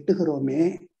நம்ம திட்டுகிறோமே,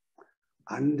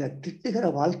 அந்த திட்டுகிற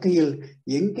வாழ்க்கையில்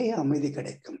எங்கே அமைதி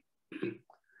கிடைக்கும்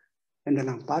என்று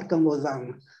நாம் பார்க்கும்போதுதான்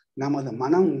நமது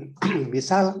மனம்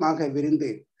விசாலமாக விரிந்து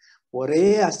ஒரே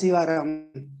அஸ்திவாரம்,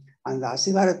 அந்த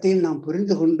அஸ்திவாரத்தையும் நாம்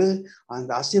புரிந்து கொண்டு அந்த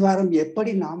அஸ்திவாரம்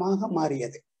எப்படி நாம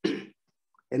மாறியது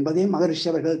என்பதை மகரிஷி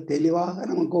அவர்கள் தெளிவாக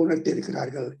நமக்கு உணர்த்தி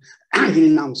இருக்கிறார்கள். இனி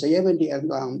நாம் செய்ய வேண்டிய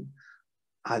எல்லாம்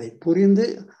அதை புரிந்து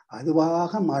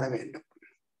அதுவாக மாற வேண்டும்.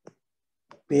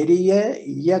 பெரிய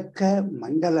இயக்க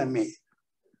மண்டலமே,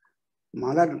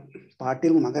 மலர்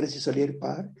பாட்டில் மகரிஷி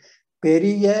சொல்லியிருப்பார்,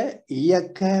 பெரிய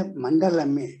இயக்க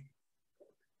மண்டலமே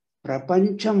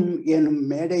பிரபஞ்சம் எனும்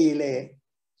மேடையிலே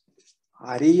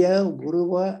அரிய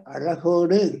உருவ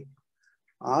அழகோடு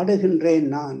ஆடுகின்றேன்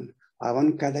நான்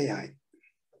அவன் கதையாய்.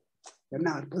 என்ன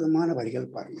அற்புதமான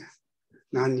வரிகள் பாருங்க.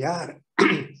 நான் யார்,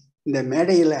 இந்த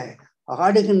மேடையில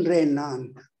ஆடுகின்றேன் நான்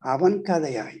அவன்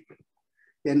கதையாய்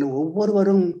என்று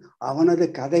ஒவ்வொருவரும் அவனது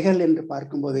கதைகள் என்று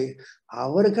பார்க்கும்போது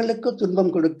அவர்களுக்கு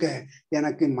துன்பம் கொடுக்க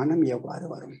எனக்கு மனம் எவ்வாறு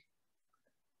வரும்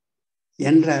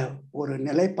என்ற ஒரு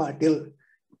நிலைப்பாட்டில்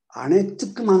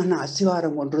அனைத்துக்குமான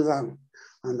அஸ்திவாரம் ஒன்றுதான்.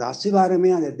 அந்த அஸ்திவாரமே,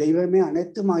 அந்த தெய்வமே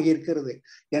அனைத்துமாக இருக்கிறது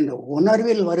என்ற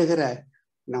உணர்வில் வருகிற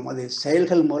நமது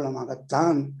செயல்கள்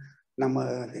மூலமாகத்தான்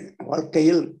நமது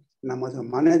வாழ்க்கையில், நமது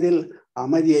மனதில்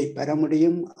அமைதியை பெற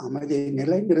முடியும், அமைதியை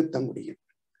நிலைநிறுத்த முடியும்.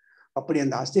 அப்படி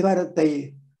அந்த அஸ்திவாரத்தை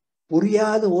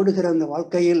புரியாது ஓடுகிற அந்த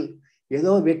வாழ்க்கையில்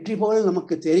ஏதோ வெற்றி போல்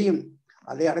நமக்கு தெரியும்,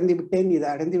 அதை அடைந்து விட்டேன், இதை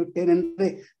அடைந்து விட்டேன் என்று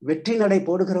வெற்றி நடை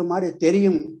போடுகிற மாதிரி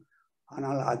தெரியும்.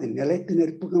 ஆனால் அது நிலைத்து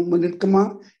நிற்குமா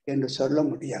என்று சொல்ல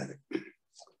முடியாது.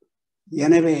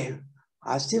 எனவே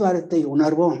அஸ்திவாரத்தை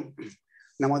உணர்வோம்.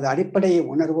 நமது அடிப்படையை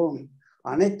உணர்வோம்,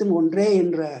 அனைத்தும் ஒன்றே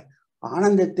என்ற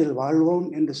ஆனந்தத்தில் வாழ்வோம்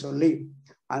என்று சொல்லி,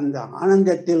 அந்த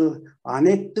ஆனந்தத்தில்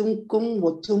அனைத்துக்கும்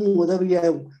ஒத்தும்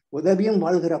உதவியும்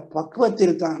வாழ்கிற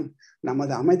பக்குவத்தில் தான்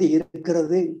நமது அமைதி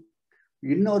இருக்கிறது.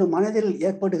 இன்னொரு மனதில்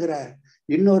ஏற்படுகிற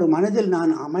இன்னொரு மனதில்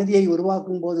நான் அமைதியை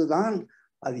உருவாக்கும் போதுதான்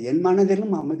அது என்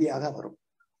மனதிலும் அமைதியாக வரும்.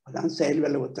 அதான்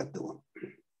செயல்வெளவு தத்துவம்.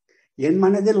 என்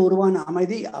மனதில் உருவான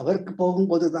அமைதி அவருக்கு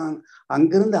போகும்போதுதான்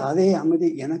அங்கிருந்து அதே அமைதி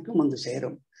எனக்கும் வந்து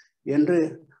சேரும் என்று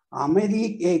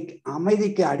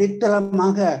அமைதிக்கு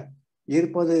அடித்தளமாக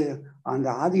இருப்பது அந்த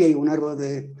ஆதியை உணர்வது,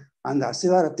 அந்த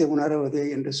அசிவாரத்தை உணர்வது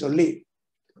என்று சொல்லி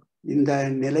இந்த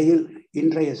நிலையில்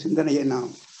இன்றைய சிந்தனையை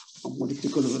நாம்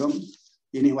முடித்துக் கொள்கிறோம்.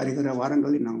 இனி வருகிற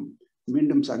வாரங்களில் நாம்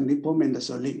மீண்டும் சந்திப்போம் என்று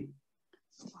சொல்லி,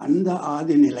 அந்த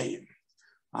ஆதி நிலை,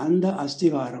 அந்த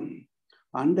அஸ்திவாரம்,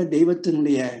 அந்த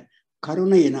தெய்வத்தினுடைய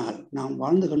கருணையினால் நாம்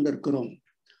வாழ்ந்து கொண்டிருக்கிறோம்.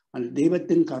 அந்த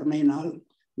தெய்வத்தின் கருணையினால்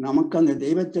நமக்கு அந்த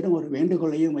தெய்வத்திடம் ஒரு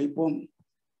வேண்டுகோளையும் வைப்போம்.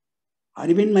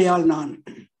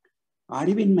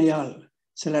 அறிவின்மையால்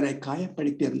சிலரை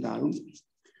காயப்படுத்தியிருந்தாலும்,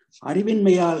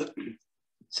 அறிவின்மையால்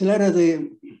சிலரது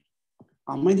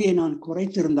அமைதியை நான்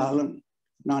குறைத்திருந்தாலும்,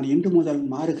 நான் இன்று முதல்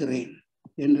மாறுகிறேன்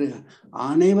என்று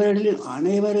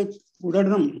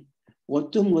அனைவருடனும்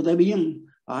ஒத்தும் உதவியும்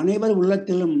அனைவர்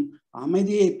உள்ளத்திலும்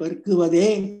அமைதியை பெருக்குவதே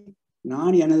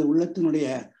நான் எனது உள்ளத்தினுடைய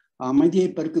அமைதியை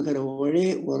பெருக்குகிற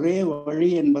ஒரே வழி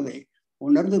என்பதை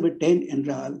உணர்ந்து விட்டேன்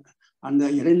என்றால், அந்த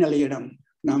இறைநிலையிடம்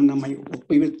நாம் நம்மை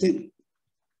ஒப்புவித்து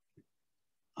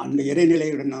அந்த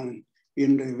இறைநிலையுடன் நாம்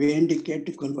இன்று வேண்டி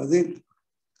கேட்டுக்கொள்வது,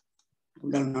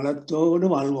 உடல் நலத்தோடு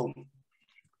வாழ்வோம்.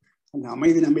 அந்த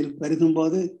அமைதி நம்மில்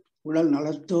பெருகும்போது உடல்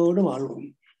நலத்தோடு வாழ்வோம்.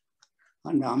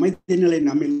 அந்த அமைதி நிலை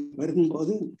நம்மில்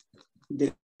பெருகும்போது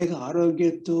தேக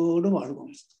ஆரோக்கியத்தோடு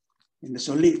வாழ்வோம் என்று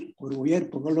சொல்லி, ஒரு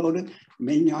உயர் புகழோடு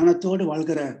மெய்ஞானத்தோடு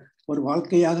வாழ்கிற ஒரு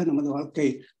வாழ்க்கையாக நமது வாழ்க்கை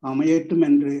அமையட்டும்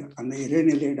என்று அந்த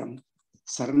இறைநிலையிடம்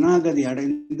சரணாகதி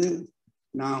அடைந்து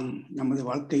நாம் நமது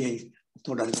வாழ்க்கையை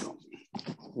தொடர்கிறோம்.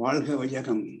 வாழ்க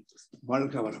வையகம்,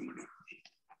 வாழ்க வளமுடன்.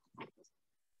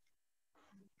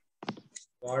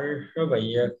 வாழ்க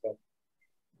வையகம்,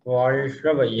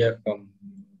 வாழ்க வையகம்,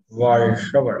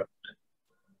 வாழ்க வளமுடன்.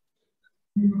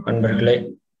 அன்பர்களே,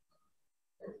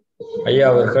 ஐயா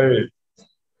அவர்கள்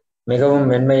மிகவும்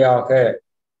மென்மையாக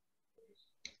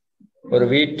ஒரு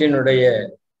வீட்டினுடைய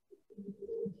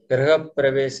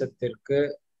கிரகப்பிரவேசத்திற்கு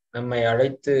நம்மை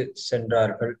அழைத்து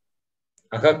சென்றார்கள்.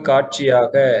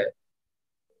 அகக்காட்சியாக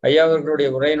ஐயா அவர்களுடைய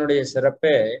உரையினுடைய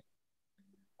சிறப்பே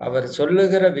அவர்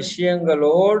சொல்லுகிற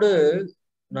விஷயங்களோடு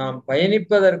நாம்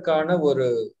பயணிப்பதற்கான ஒரு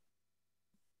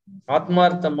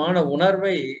ஆத்மார்த்தமான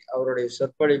உணர்வை அவருடைய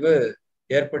சொற்பொழிவு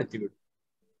ஏற்படுத்திவிடும்.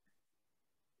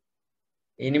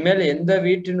 இனிமேல் எந்த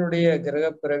வீட்டினுடைய கிரக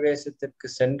பிரவேசத்திற்கு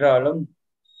சென்றாலும்,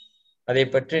 அதை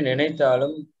பற்றி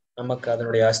நினைத்தாலும் நமக்கு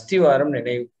அதனுடைய அஸ்திவாரம்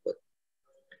நினைவுக்கு வரும்.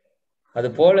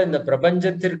 அதுபோல இந்த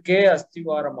பிரபஞ்சத்திற்கே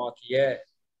அஸ்திவாரமாகிய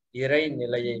இறை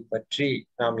நிலையை பற்றி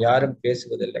நாம் யாரும்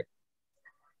பேசுவதில்லை.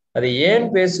 அதை ஏன்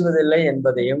பேசுவதில்லை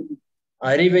என்பதையும்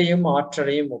அறிவையும்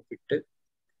ஆற்றலையும் ஒப்பிட்டு,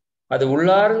 அது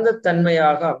உள்ளார்ந்த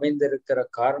தன்மையாக அமைந்திருக்கிற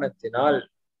காரணத்தினால்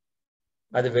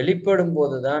அது வெளிப்படும்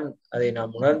போதுதான் அதை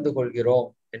நாம் உணர்ந்து கொள்கிறோம்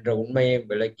என்ற உண்மையை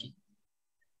விளக்கி,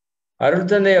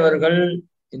 அருள்தந்தை அவர்கள்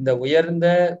இந்த உயர்ந்த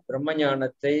பிரம்ம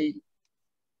ஞானத்தை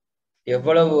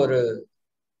எவ்வளவு ஒரு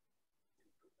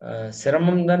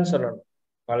சிரமம்தான் சொல்லணும்,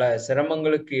 பல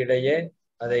சிரமங்களுக்கு இடையே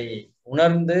அதை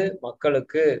உணர்ந்து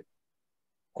மக்களுக்கு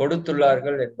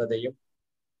கொடுத்துள்ளார்கள் என்பதையும்,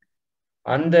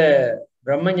 அந்த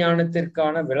பிரம்ம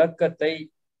ஞானத்திற்கான விளக்கத்தை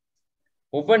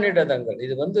உபநிடதங்கள்,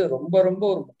 இது ரொம்ப ரொம்ப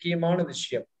ஒரு முக்கியமான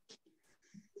விஷயம்.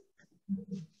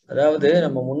 அதாவது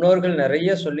நம்ம முன்னோர்கள்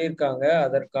நிறைய சொல்லியிருக்காங்க.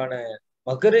 அதற்கான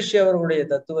மகரிஷி அவர்களுடைய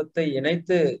தத்துவத்தை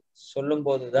இணைத்து சொல்லும்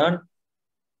போதுதான்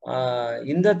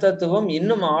இந்த தத்துவம்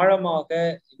இன்னும் ஆழமாக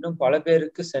இன்னும் பல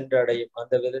பேருக்கு சென்றடையும்.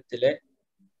 அந்த விதத்திலே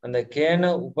அந்த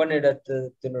கேன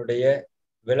உபநிடத்தினுடைய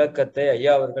விளக்கத்தை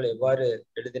ஐயா அவர்கள் எவ்வாறு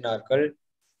எழுதினார்கள்,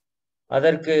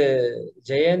 அதற்கு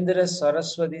ஜெயேந்திர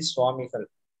சரஸ்வதி சுவாமிகள்,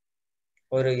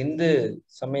 ஒரு இந்து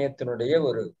சமயத்தினுடைய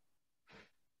ஒரு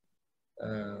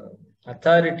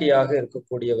அத்தாரிட்டியாக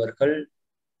இருக்கக்கூடியவர்கள்,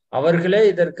 அவர்களே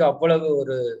இதற்கு அவ்வளவு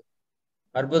ஒரு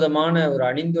அற்புதமான ஒரு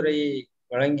அணிந்துரையை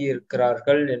வழங்கி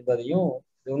இருக்கிறார்கள் என்பதையும்,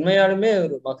 உண்மையாலுமே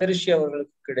ஒரு மகரிஷி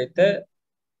அவர்களுக்கு கிடைத்த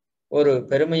ஒரு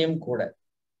பெருமையும் கூட.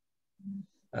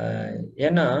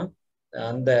 ஏன்னா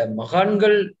அந்த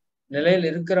மகான்கள் நிலையில்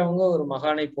இருக்கிறவங்க ஒரு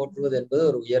மகானை போற்றுவது என்பது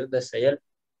ஒரு உயர்ந்த செயல்.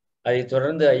 அதை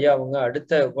தொடர்ந்து ஐயா அவங்க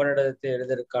அடுத்த உபநிடதத்தை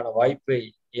எழுதுவதற்கான வாய்ப்பை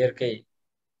இயற்கை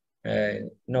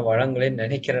இன்னும் வளங்களேன்னு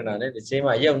நினைக்கிறேன். நான்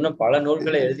நிச்சயமா ஐயா இன்னும் பல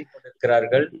நூல்களை எழுதி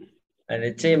கொண்டிருக்கிறார்கள்.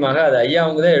 நிச்சயமாக அது ஐயா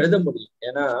அவங்கதான் எழுத முடியும்.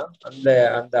 ஏன்னா அந்த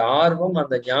அந்த ஆர்வம்,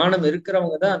 அந்த ஞானம்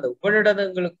இருக்கிறவங்க தான் அந்த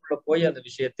உபநிடதங்களுக்குள்ள போய் அந்த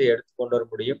விஷயத்தை எடுத்து கொண்டு வர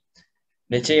முடியும்.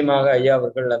 நிச்சயமாக ஐயா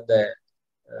அவர்கள் அந்த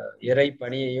இறை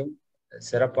பணியையும்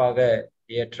சிறப்பாக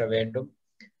இயற்ற வேண்டும்.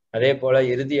 அதே போல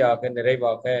இறுதியாக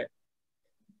நிறைவாக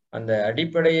அந்த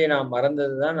அடிப்படையை நாம்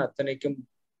மறந்ததுதான் அத்தனைக்கும்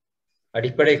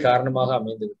அடிப்படை காரணமாக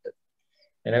அமைந்து விட்டது.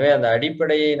 எனவே அந்த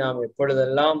அடிப்படையை நாம்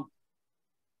எப்பொழுதெல்லாம்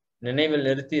நினைவில்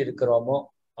நிறுத்தி இருக்கிறோமோ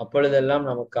அப்பொழுதெல்லாம்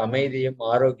நமக்கு அமைதியும்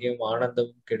ஆரோக்கியமும்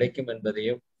ஆனந்தமும் கிடைக்கும்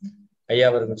என்பதையும் ஐயா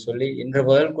அவர்கள் சொல்லி இன்று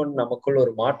முதல் கொண்டு நமக்குள்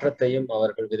ஒரு மாற்றத்தையும்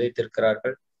அவர்கள்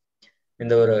விதைத்திருக்கிறார்கள்.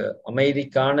 இந்த ஒரு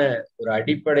அமைதிக்கான ஒரு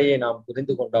அடிப்படையை நாம்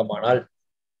புரிந்து கொண்டோமானால்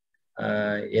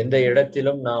எந்த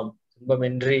இடத்திலும் நாம்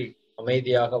துன்பமின்றி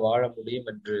அமைதியாக வாழ முடியும்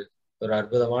என்று ஒரு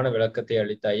அற்புதமான விளக்கத்தை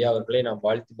அளித்த ஐயா அவர்களை நாம்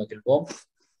வாழ்த்தி மகிழ்வோம்.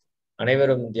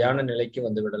 அனைவரும் தியான நிலைக்கு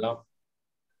வந்து விடலாம்.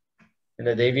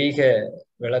 இந்த தெய்வீக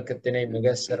விளக்கத்தினை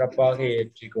மிக சிறப்பாக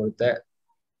ஏற்றி கொடுத்த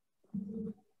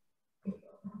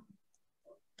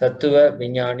தத்துவ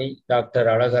விஞ்ஞானி டாக்டர்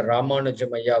அழகர்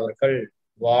ராமானுஜம் ஐயா அவர்கள்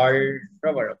வாழ்க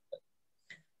வளமுடன்.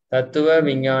 தத்துவ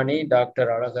விஞ்ஞானி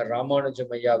டாக்டர் அழகர்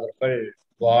ராமானுஜம் ஐயா அவர்கள்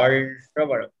வாழ்க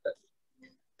வளமுடன்.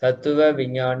 தத்துவ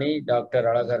விஞ்ஞானி டாக்டர்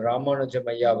அழகர் ராமானுஜம்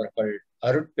ஐயா அவர்கள்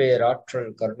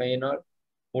அருட்பேராற்றல் கருணையினால்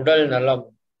உடல் நலம்,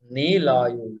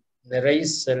 நீலாயுள், நிறை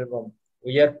செல்வம்,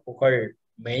 உயர் புகழ்,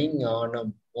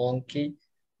 மெய்ஞானம் ஓங்கி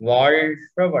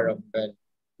வாழ்க வளமுடன்,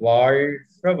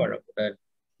 வாழ்க வளமுடன்,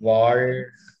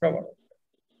 வாழ்க வளமுடன்,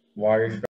 வாழ்க